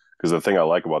days. Because the thing I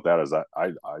like about that is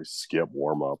I skip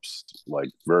warm ups. Like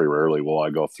very rarely will I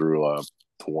go through a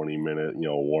 20-minute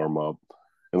warm up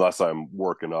unless I'm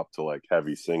working up to like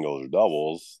heavy singles or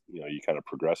doubles. You kind of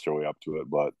progress your way up to it,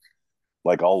 but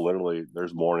like I'll literally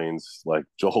there's mornings like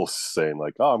Joel's saying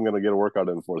like, oh, I'm gonna get a workout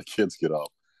in before the kids get up.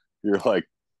 You're like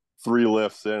 3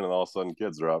 lifts in and all of a sudden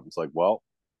kids are up. It's like, well,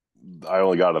 I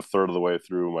only got a third of the way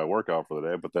through my workout for the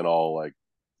day, but then I'll like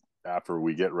after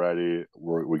we get ready,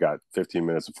 we got 15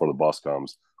 minutes before the bus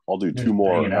comes. I'll do two just bang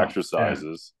more it out. Yeah.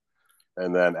 exercises,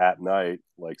 and then at night,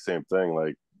 like same thing.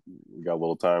 Like we got a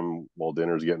little time while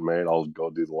dinner's getting made. I'll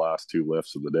go do the last 2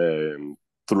 lifts of the day, and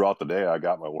throughout the day, I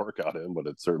got my workout in. But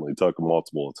it certainly took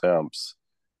multiple attempts.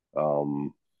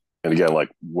 Um, and again,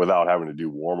 like without having to do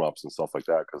warm ups and stuff like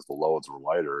that, because the loads were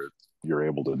lighter, you're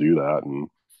able to do that. And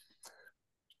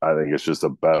I think it's just a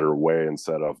better way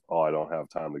instead of, oh, I don't have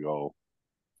time to go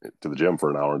to the gym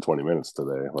for an hour and 20 minutes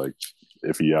today. Like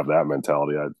if you have that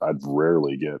mentality, I'd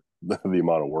rarely get the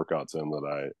amount of workouts in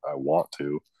that I want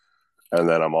to. And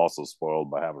then I'm also spoiled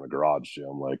by having a garage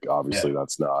gym. Like obviously Yeah.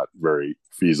 that's not very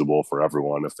feasible for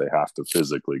everyone if they have to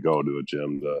physically go to a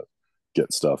gym to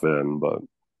get stuff in. But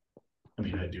I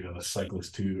mean, I do have a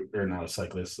cyclist too, or not a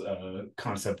cyclist,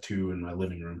 concept two in my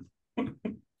living room.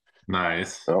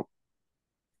 Nice. oh,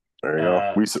 there you go.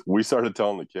 uh, We started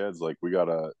telling the kids like we got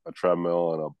a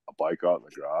treadmill and a bike out in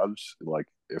the garage. Like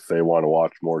if they want to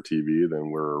watch more TV, then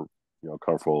we're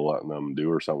comfortable letting them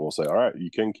do or something. We'll say, all right, you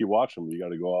can keep watching, but you got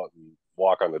to go out and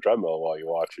walk on the treadmill while you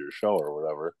watch your show or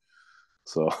whatever.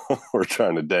 So we're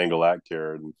trying to dangle that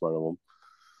carrot in front of them.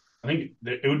 I think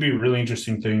it would be a really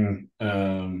interesting thing.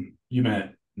 You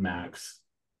met Max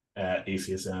at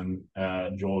ACSM.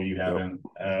 Joel, you Yep. haven't.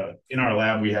 In our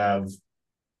lab, we have,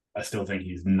 I still think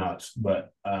he's nuts,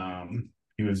 but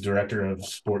he was director of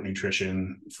sport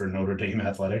nutrition for Notre Dame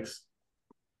athletics.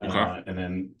 Okay. And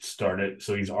then started,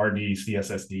 so he's RD,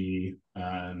 CSSD,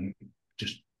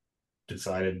 just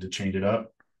decided to change it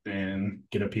up and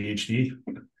get a PhD.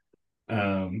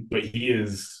 But he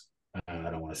is, I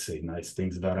don't want to say nice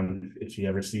things about him if he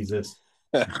ever sees this.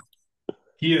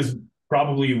 He is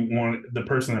probably the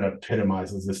person that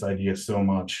epitomizes this idea so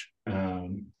much.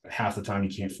 Half the time you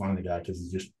can't find the guy because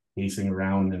he's just pacing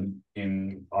around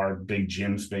in our big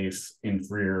gym space in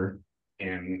Freer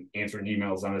and answering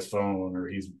emails on his phone, or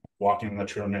he's walking the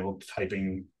treadmill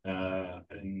typing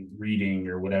and reading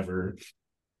or whatever.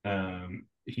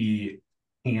 He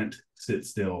can't sit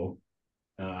still.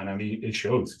 And I mean, it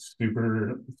shows.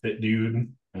 Super fit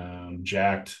dude,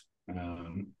 jacked. I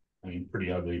mean,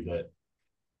 pretty ugly, but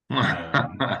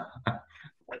um,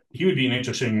 he would be an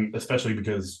interesting, especially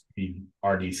because he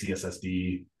RD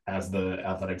CSSD has the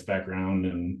athletics background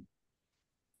and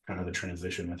kind of the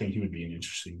transition. I think he would be an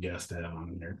interesting guest to have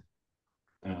on there.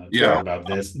 Yeah. Talk about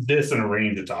this and a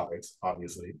range of topics,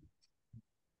 obviously.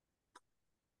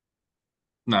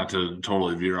 Not to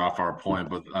totally veer off our point,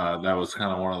 but that was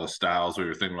kind of one of the styles we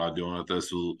were thinking about doing with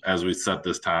this. As we set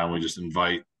this time, we just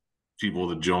invite people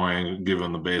to join, give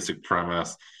them the basic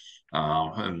premise,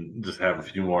 and just have a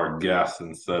few more guests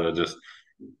instead of just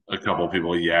a couple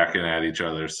people yakking at each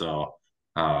other. So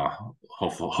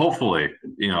hopefully,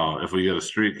 if we get a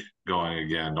streak going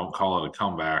again, don't call it a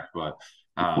comeback, but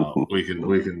we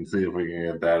can see if we can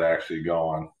get that actually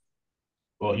going.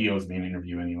 Well, he owes me an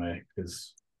interview anyway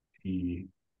because he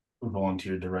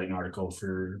volunteered to write an article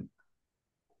for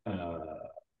uh,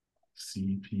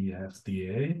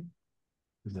 CPSDA.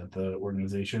 Is that the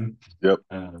organization? Yep.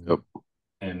 Um, Yep.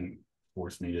 and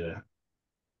forced me to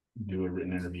do a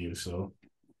written interview. So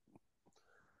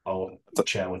I'll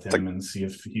chat with him and see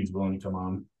if he's willing to come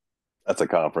on. That's a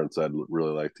conference I'd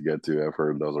really like to get to. I've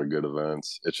heard those are good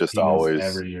events. It's just He goes always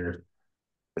every year.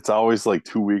 it's always like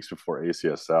 2 weeks before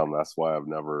ACSM. That's why I've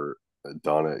never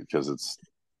done it because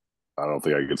I don't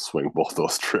think I could swing both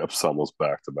those trips almost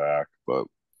back to back. But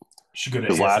Should go to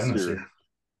because ASM last this year, year.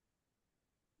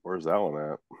 where's that one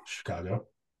at? Chicago.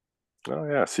 Oh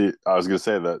yeah, see, I was gonna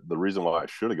say that the reason why I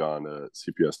should have gone to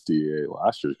CPSDA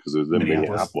last year is because it was in Minneapolis.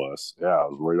 Minneapolis. Yeah,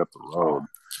 it was right up the road.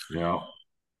 Yeah.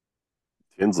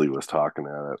 Tinsley was talking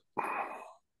at it.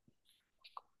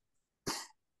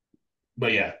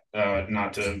 But yeah,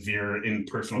 not to veer in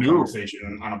personal No.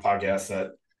 conversation on a podcast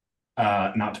that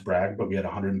Not to brag, but we had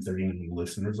 139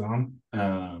 listeners on.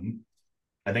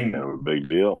 I think a big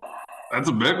deal. That's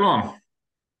a big one.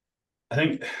 I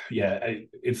think, yeah,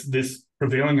 it's this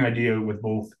prevailing idea with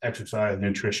both exercise,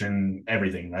 nutrition,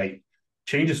 everything, right?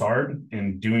 Change is hard,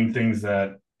 and doing things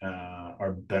that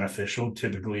are beneficial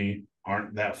typically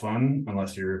aren't that fun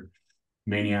unless you're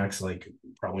maniacs like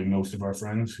probably most of our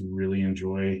friends who really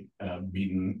enjoy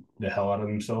beating the hell out of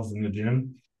themselves in the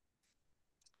gym.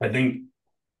 I think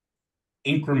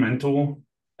incremental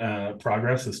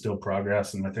progress is still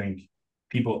progress, and I think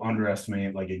people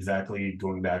underestimate like exactly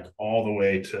going back all the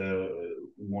way to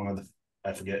one of the,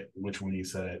 I forget which one you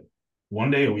said it,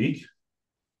 1 day a week,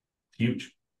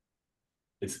 huge.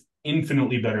 It's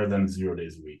infinitely better than 0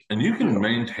 days a week. And you can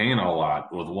maintain a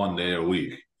lot with 1 day a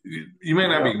week. You may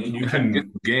not be And you getting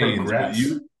can gains, but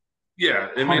progress. yeah,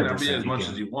 it may not be 100% as you much as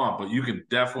can. you want, but you can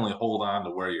definitely hold on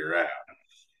to where you're at.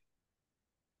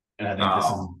 And I think this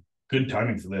is good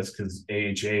timing for this because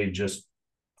AHA just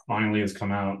finally has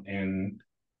come out and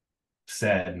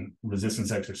said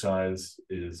resistance exercise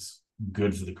is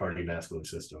good for the cardiovascular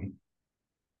system.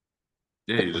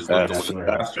 Yeah, you just lift the weight Cardiovascular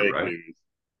faster, fake right? news.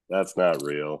 That's not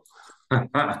real.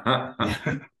 Yeah.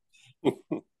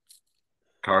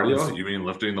 Cardio? You mean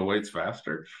lifting the weights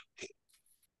faster?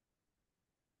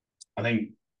 I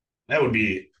think that would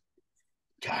be,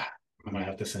 God, I might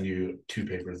have to send you 2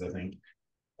 papers, I think.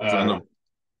 Send them.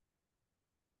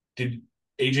 Did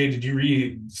AJ, did you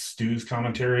read Stu's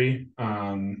commentary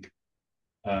on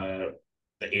the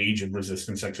age of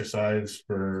resistance exercise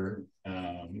for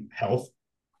health?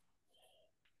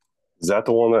 Is that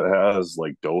the one that has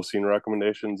like dosing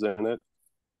recommendations in it?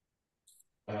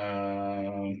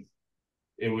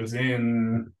 It was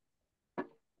in.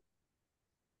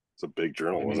 It's a big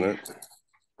journal, wasn't it?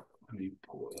 Let me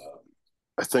pull it up.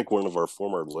 I think one of our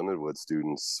former Lindenwood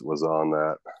students was on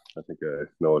that. I think I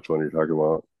know which one you're talking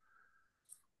about.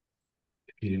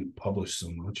 He didn't publish so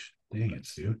much. Dang it,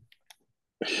 Stu.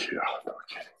 Yeah, no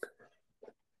kidding.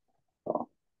 Oh,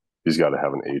 he's got to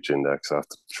have an H index off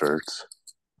the charts.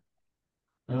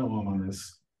 Oh, I'm on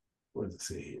this. What does it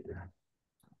say here?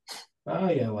 Oh,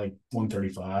 yeah, like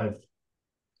 135.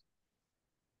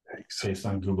 Thanks. Based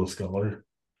on Google Scholar.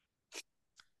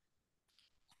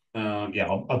 Yeah,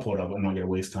 I'll pull it up. I'm not gonna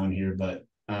waste time here, but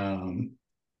I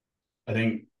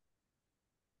think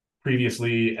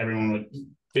previously everyone would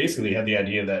basically had the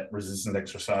idea that resistance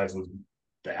exercise was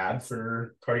bad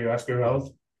for cardiovascular health,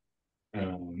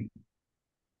 and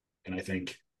I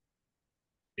think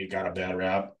it got a bad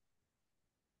rap.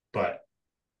 But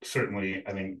certainly,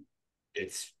 I think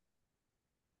it's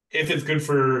if it's good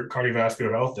for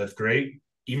cardiovascular health, that's great.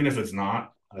 Even if it's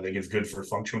not, I think it's good for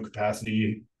functional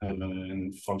capacity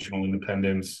and functional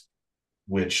independence,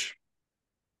 which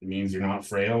means you're not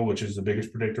frail, which is the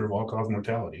biggest predictor of all-cause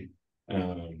mortality.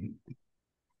 Um,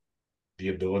 the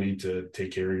ability to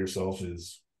take care of yourself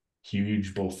is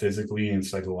huge, both physically and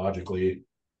psychologically.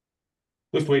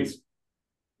 Lift weights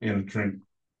and drink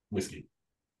whiskey.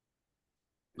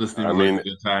 This seems like a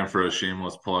good time for a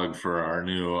shameless plug for our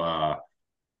new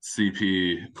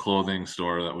CP clothing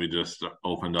store that we just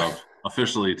opened up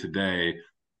officially today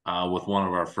with one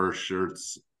of our first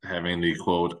shirts having the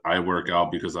quote, "I work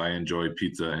out because I enjoy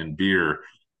pizza and beer"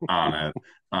 on it.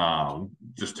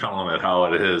 Just telling it how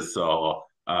it is. So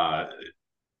by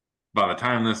the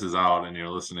time this is out and you're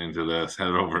listening to this,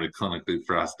 head over to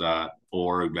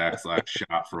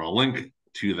clinicallypressed.org/shop for a link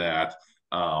to that.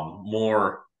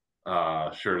 More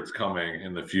shirts coming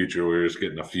in the future. We're just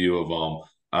getting a few of them.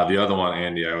 The other one,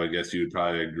 Andy, I would guess you would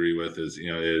probably agree with is,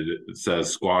 it says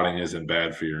squatting isn't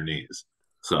bad for your knees.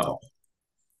 So,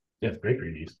 yeah, great for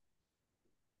your knees.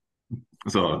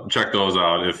 So check those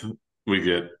out if we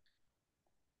get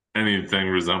anything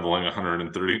resembling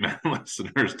 139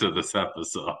 listeners to this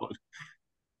episode.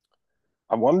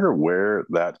 I wonder where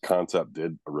that concept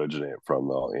did originate from,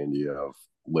 though, Andy, of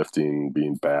lifting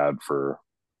being bad for,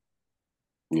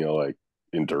 like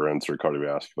endurance or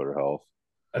cardiovascular health.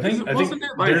 I think Wasn't it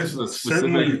like there's the specific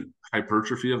certainly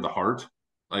hypertrophy of the heart?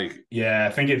 Like, yeah, I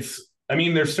think it's. I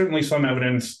mean, there's certainly some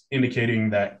evidence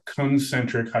indicating that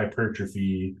concentric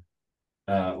hypertrophy,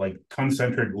 like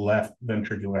concentric left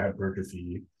ventricular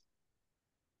hypertrophy,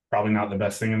 probably not the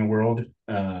best thing in the world.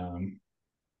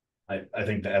 I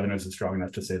think the evidence is strong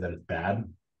enough to say that it's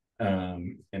bad.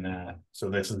 In that, so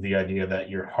this is the idea that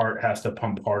your heart has to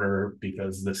pump harder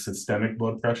because the systemic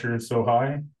blood pressure is so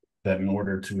high that in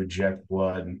order to eject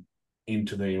blood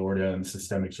into the aorta and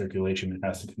systemic circulation, it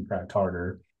has to contract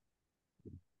harder.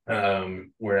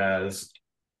 Whereas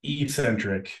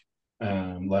eccentric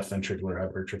left ventricular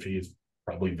hypertrophy is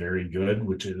probably very good,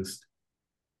 which is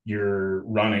you're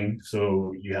running,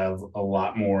 so you have a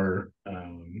lot more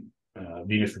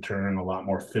venous return, a lot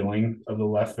more filling of the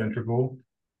left ventricle,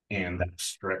 and that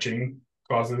stretching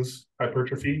causes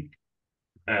hypertrophy.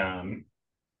 Um,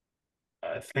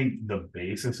 I think the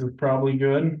basis is probably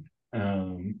good,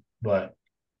 but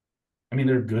I mean,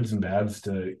 there are goods and bads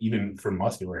to even for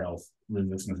muscular health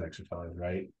resistance exercise,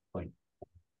 right? Like,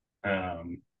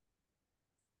 um,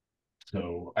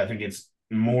 so I think it's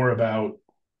more about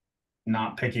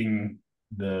not picking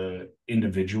the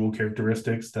individual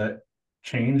characteristics that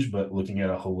change, but looking at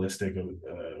a holistic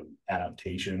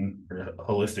adaptation or a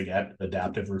holistic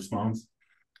adaptive response.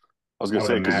 I was I gonna would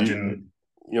say because imagine,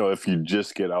 if you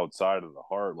just get outside of the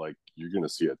heart, like you're gonna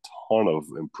see a ton of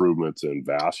improvements in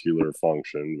vascular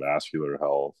function, vascular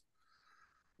health.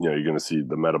 You're going to see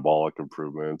the metabolic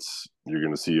improvements. You're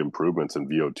going to see improvements in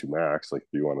VO2 max, like if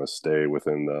you want to stay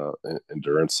within the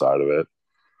endurance side of it.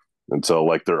 And so,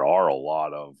 like, there are a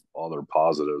lot of other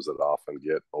positives that often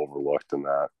get overlooked in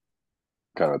that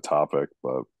kind of topic.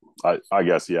 But I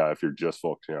guess, yeah, if you're just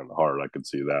focusing on the heart, I could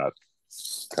see that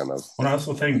kind of. but I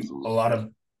also think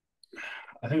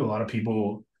I think a lot of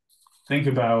people think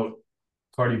about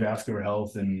cardiovascular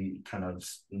health and kind of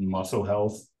muscle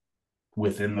health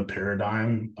within the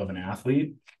paradigm of an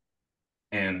athlete.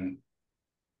 And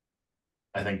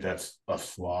I think that's a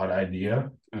flawed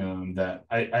idea. That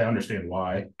I understand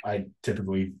why. I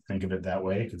typically think of it that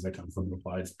way because I come from an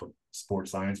applied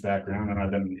sports science background and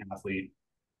I've been an athlete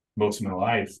most of my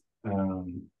life.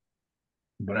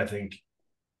 But I think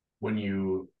when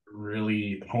you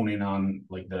really hone in on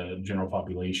like the general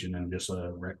population and just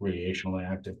a recreationally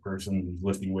active person who's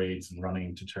lifting weights and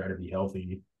running to try to be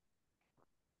healthy,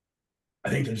 I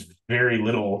think there's very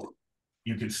little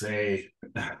you could say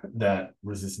that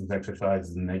resistance exercise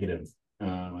is negative.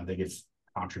 I think it's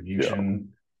Yeah. contribution.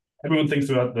 Everyone thinks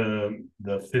about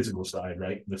the physical side,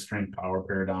 right? The strength power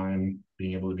paradigm,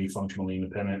 being able to be functionally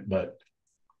independent, but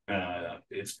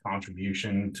its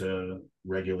contribution to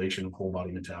regulation of whole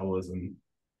body metabolism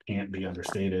can't be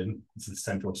understated. It's the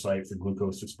central site for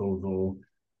glucose disposal.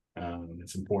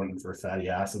 It's important for fatty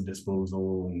acid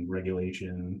disposal and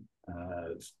regulation.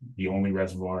 It's the only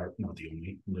reservoir, not the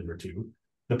only, liver too,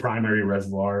 the primary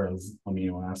reservoir of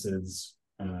amino acids.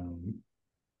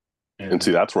 And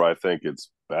see, And that's where I think it's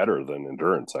better than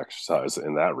endurance exercise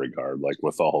in that regard, like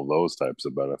with all those types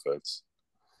of benefits.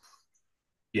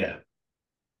 yeah,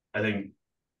 I think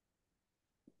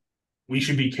we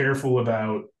should be careful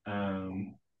about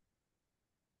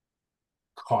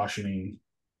cautioning.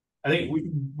 I think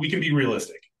we can be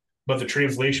realistic, but the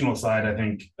translational side, I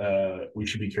think we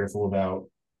should be careful about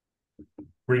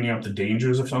bringing up the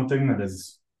dangers of something that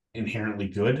is inherently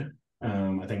good.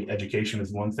 I think education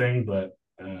is one thing, but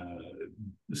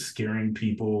scaring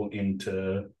people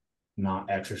into not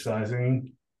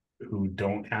exercising who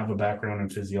don't have a background in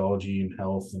physiology and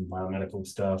health and biomedical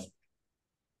stuff,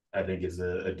 I think is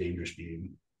a dangerous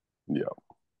game. Yeah.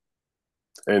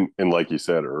 And like you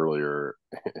said earlier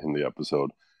in the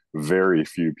episode, very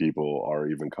few people are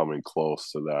even coming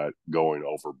close to that going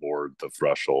overboard the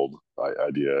threshold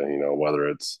idea, whether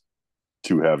it's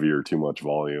too heavy or too much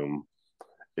volume.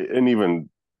 And even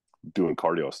doing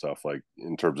cardio stuff, like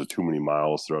in terms of too many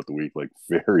miles throughout the week, like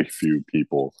very few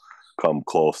people come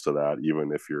close to that,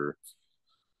 even if your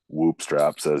whoop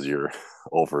strap says you're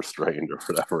overstrained or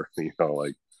whatever.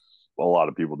 Like a lot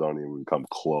of people don't even come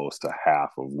close to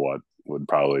half of what would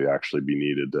probably actually be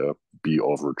needed to be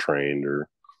overtrained or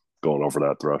going over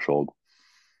that threshold.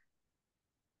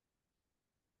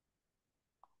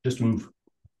 Just move.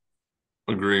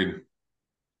 Agreed.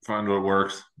 Find what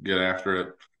works, get after it,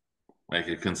 make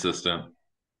it consistent,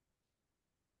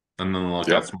 and then look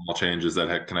at Yep. small changes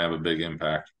that can have a big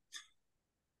impact.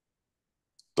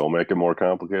 Don't make it more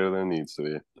complicated than it needs to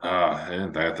be.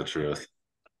 Isn't that the truth?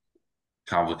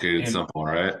 Complicated, And simple,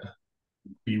 right?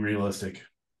 be realistic.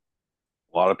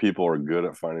 A lot of people are good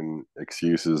at finding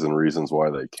excuses and reasons why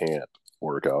they can't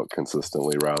work out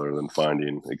consistently rather than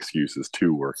finding excuses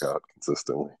to work out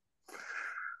consistently.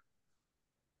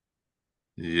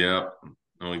 Yep.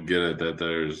 And we get it that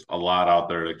there's a lot out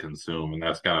there to consume. And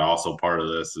that's kind of also part of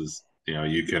this is,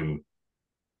 you can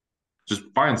just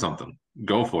find something,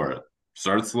 go for it.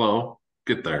 Start slow,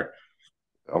 get there.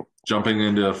 Yep. Jumping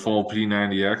into full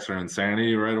P90X or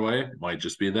insanity right away might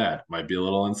just be that, might be a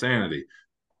little insanity.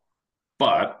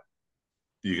 But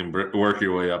you can work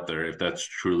your way up there if that's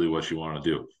truly what you want to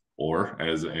do. Or,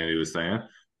 as Andy was saying,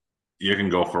 you can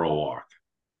go for a walk,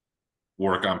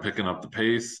 work on picking up the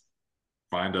pace,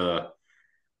 find a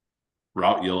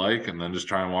route you like, and then just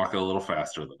try and walk it a little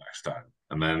faster the next time,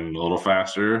 and then a little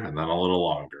faster, and then a little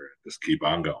longer. Just keep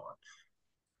on going.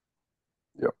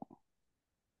 Yep.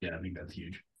 Yeah, I think that's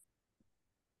huge.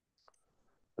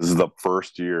 This is the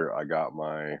first year I got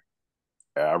my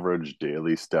average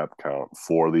daily step count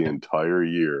for the entire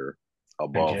year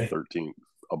above Okay. 13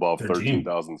 above 13.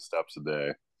 13,000 steps a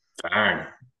day. Dang.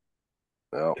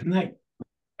 Yep. Isn't that,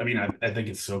 I mean, I think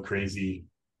it's so crazy.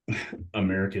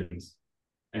 Americans,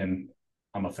 and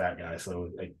I'm a fat guy, so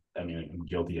I mean, I'm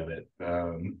guilty of it.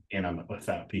 And I'm a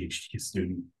fat PhD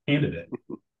student candidate.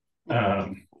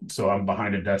 So I'm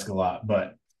behind a desk a lot,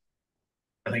 but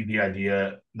I think the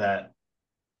idea that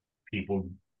people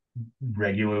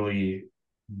regularly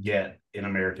get in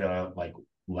America like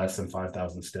less than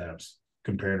 5,000 steps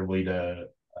comparatively to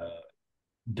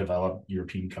developed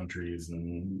European countries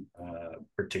and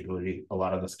particularly a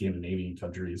lot of the Scandinavian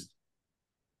countries,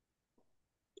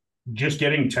 just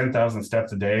getting 10,000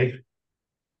 steps a day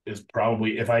is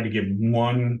probably, if I had to give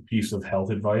one piece of health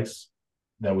advice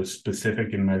that was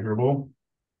specific and measurable,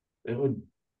 it would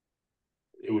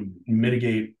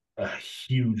mitigate a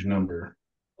huge number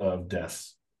of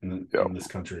deaths Yep. in this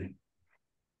country.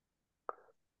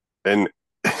 And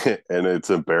and it's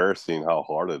embarrassing how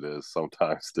hard it is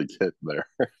sometimes to get there.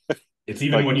 It's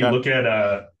even Like, when you look at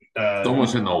So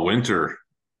much in the winter.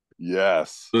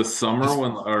 yes. The summer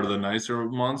when or the nicer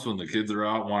months when the kids are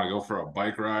out and want to go for a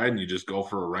bike ride and you just go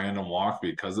for a random walk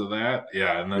because of that.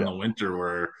 Yeah. And then Yeah. the winter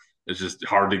where it's just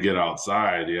hard to get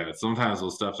outside. Yeah. Sometimes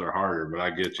those steps are harder, but I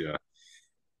get you.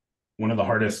 one of the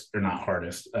hardest, or not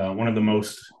hardest, one of the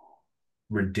most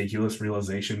ridiculous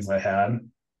realizations I had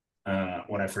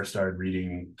when I first started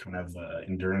reading kind of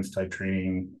endurance type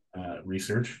training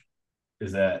research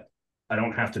is that I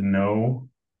don't have to know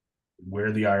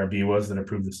where the IRB was that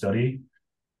approved the study.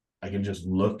 I can just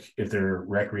look if they're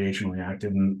recreationally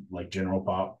active and like general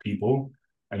pop people.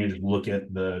 I can just look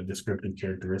at the descriptive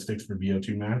characteristics for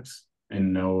VO2 max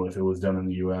and know if it was done in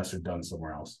the US or done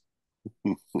somewhere else.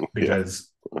 Yeah.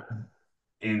 Because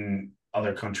in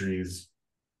other countries,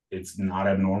 it's not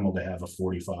abnormal to have a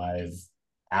 45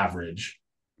 average,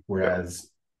 whereas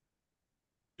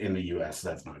in the US,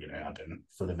 that's not going to happen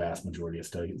for the vast majority of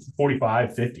studies.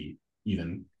 45, 50,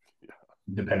 even,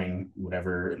 depending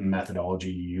whatever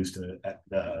methodology you use to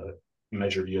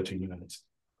measure VO2 units.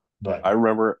 But I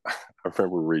remember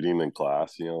reading in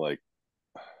class, like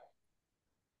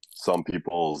some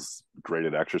people's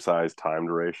graded exercise time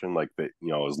duration, like they,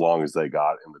 as long as they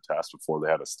got in the test before they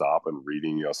had to stop and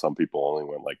reading, some people only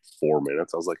went like 4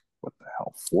 minutes. I was like, what the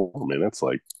hell, 4 minutes?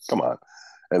 Like, come on.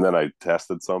 And then I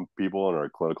tested some people in our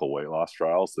clinical weight loss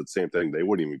trials. The same thing. They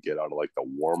wouldn't even get out of like the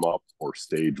warm up or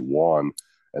stage one.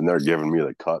 And they're giving me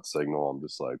the cut signal. I'm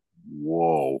just like,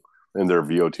 whoa. And their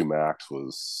VO2 max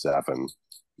was 7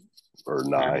 or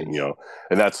 9,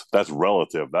 and that's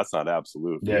relative. That's not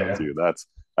absolute VO2. That's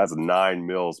 9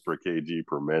 mils per kg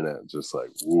per minute. Just like,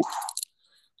 woof.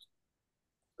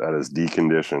 That is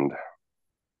deconditioned.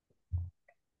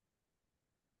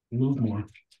 Move more.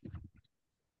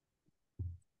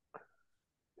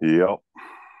 Yep.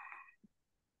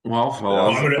 Well,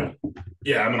 fellas,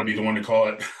 I'm gonna be the one to call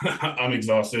it. I'm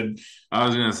exhausted. I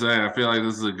was gonna say I feel like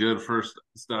this is a good first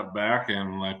step back,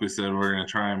 and like we said, we're gonna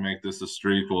try and make this a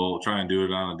streak. We'll try and do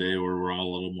it on a day where we're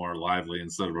all a little more lively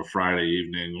instead of a Friday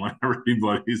evening when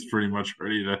everybody's pretty much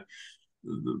ready to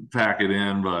pack it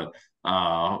in. But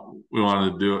we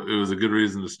wanted to do it. It was a good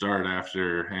reason to start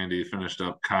after Andy finished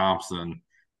up comps and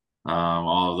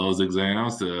all of those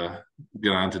exams to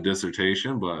get on to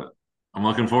dissertation. But I'm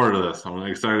looking forward to this. I'm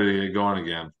excited to get going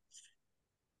again.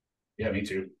 Yeah, me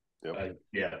too. Yep.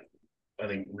 I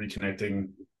think reconnecting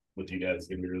with you guys is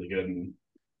gonna be really good, and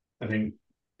I think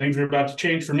things are about to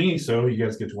change for me, so you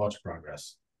guys get to watch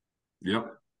progress. Yep.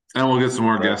 And we'll get some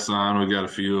more guests on. We got a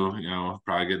few,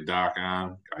 probably get Doc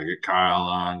on, gotta get Kyle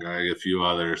on, gotta get a few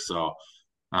others. So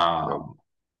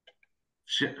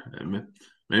shit.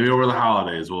 Maybe over the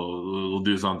holidays we'll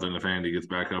do something if Andy gets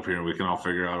back up here and we can all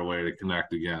figure out a way to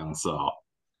connect again. So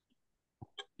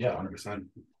yeah, 100%.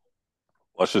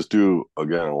 Let's just do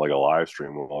again like a live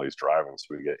stream while he's driving,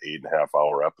 so we get 8.5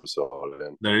 hour episode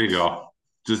in. There you go.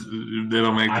 Just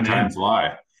it'll make the time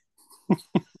fly.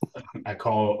 I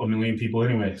call a million people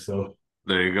anyway, so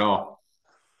there you go.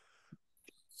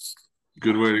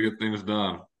 Good way to get things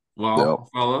done. Well,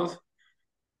 fellas,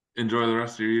 enjoy the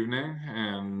rest of your evening,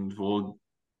 and we'll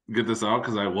get this out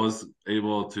because I was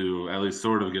able to at least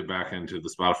sort of get back into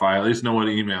the Spotify, at least know what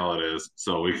email it is,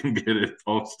 so we can get it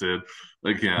posted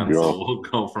again. Yeah. So we'll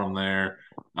go from there.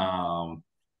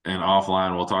 And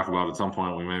offline, we'll talk about at some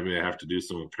point we maybe have to do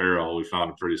some apparel. We found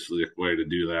a pretty slick way to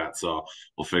do that, so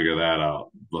we'll figure that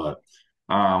out. But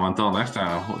until next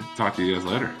time, we'll talk to you guys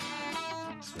later.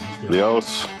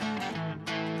 Adios.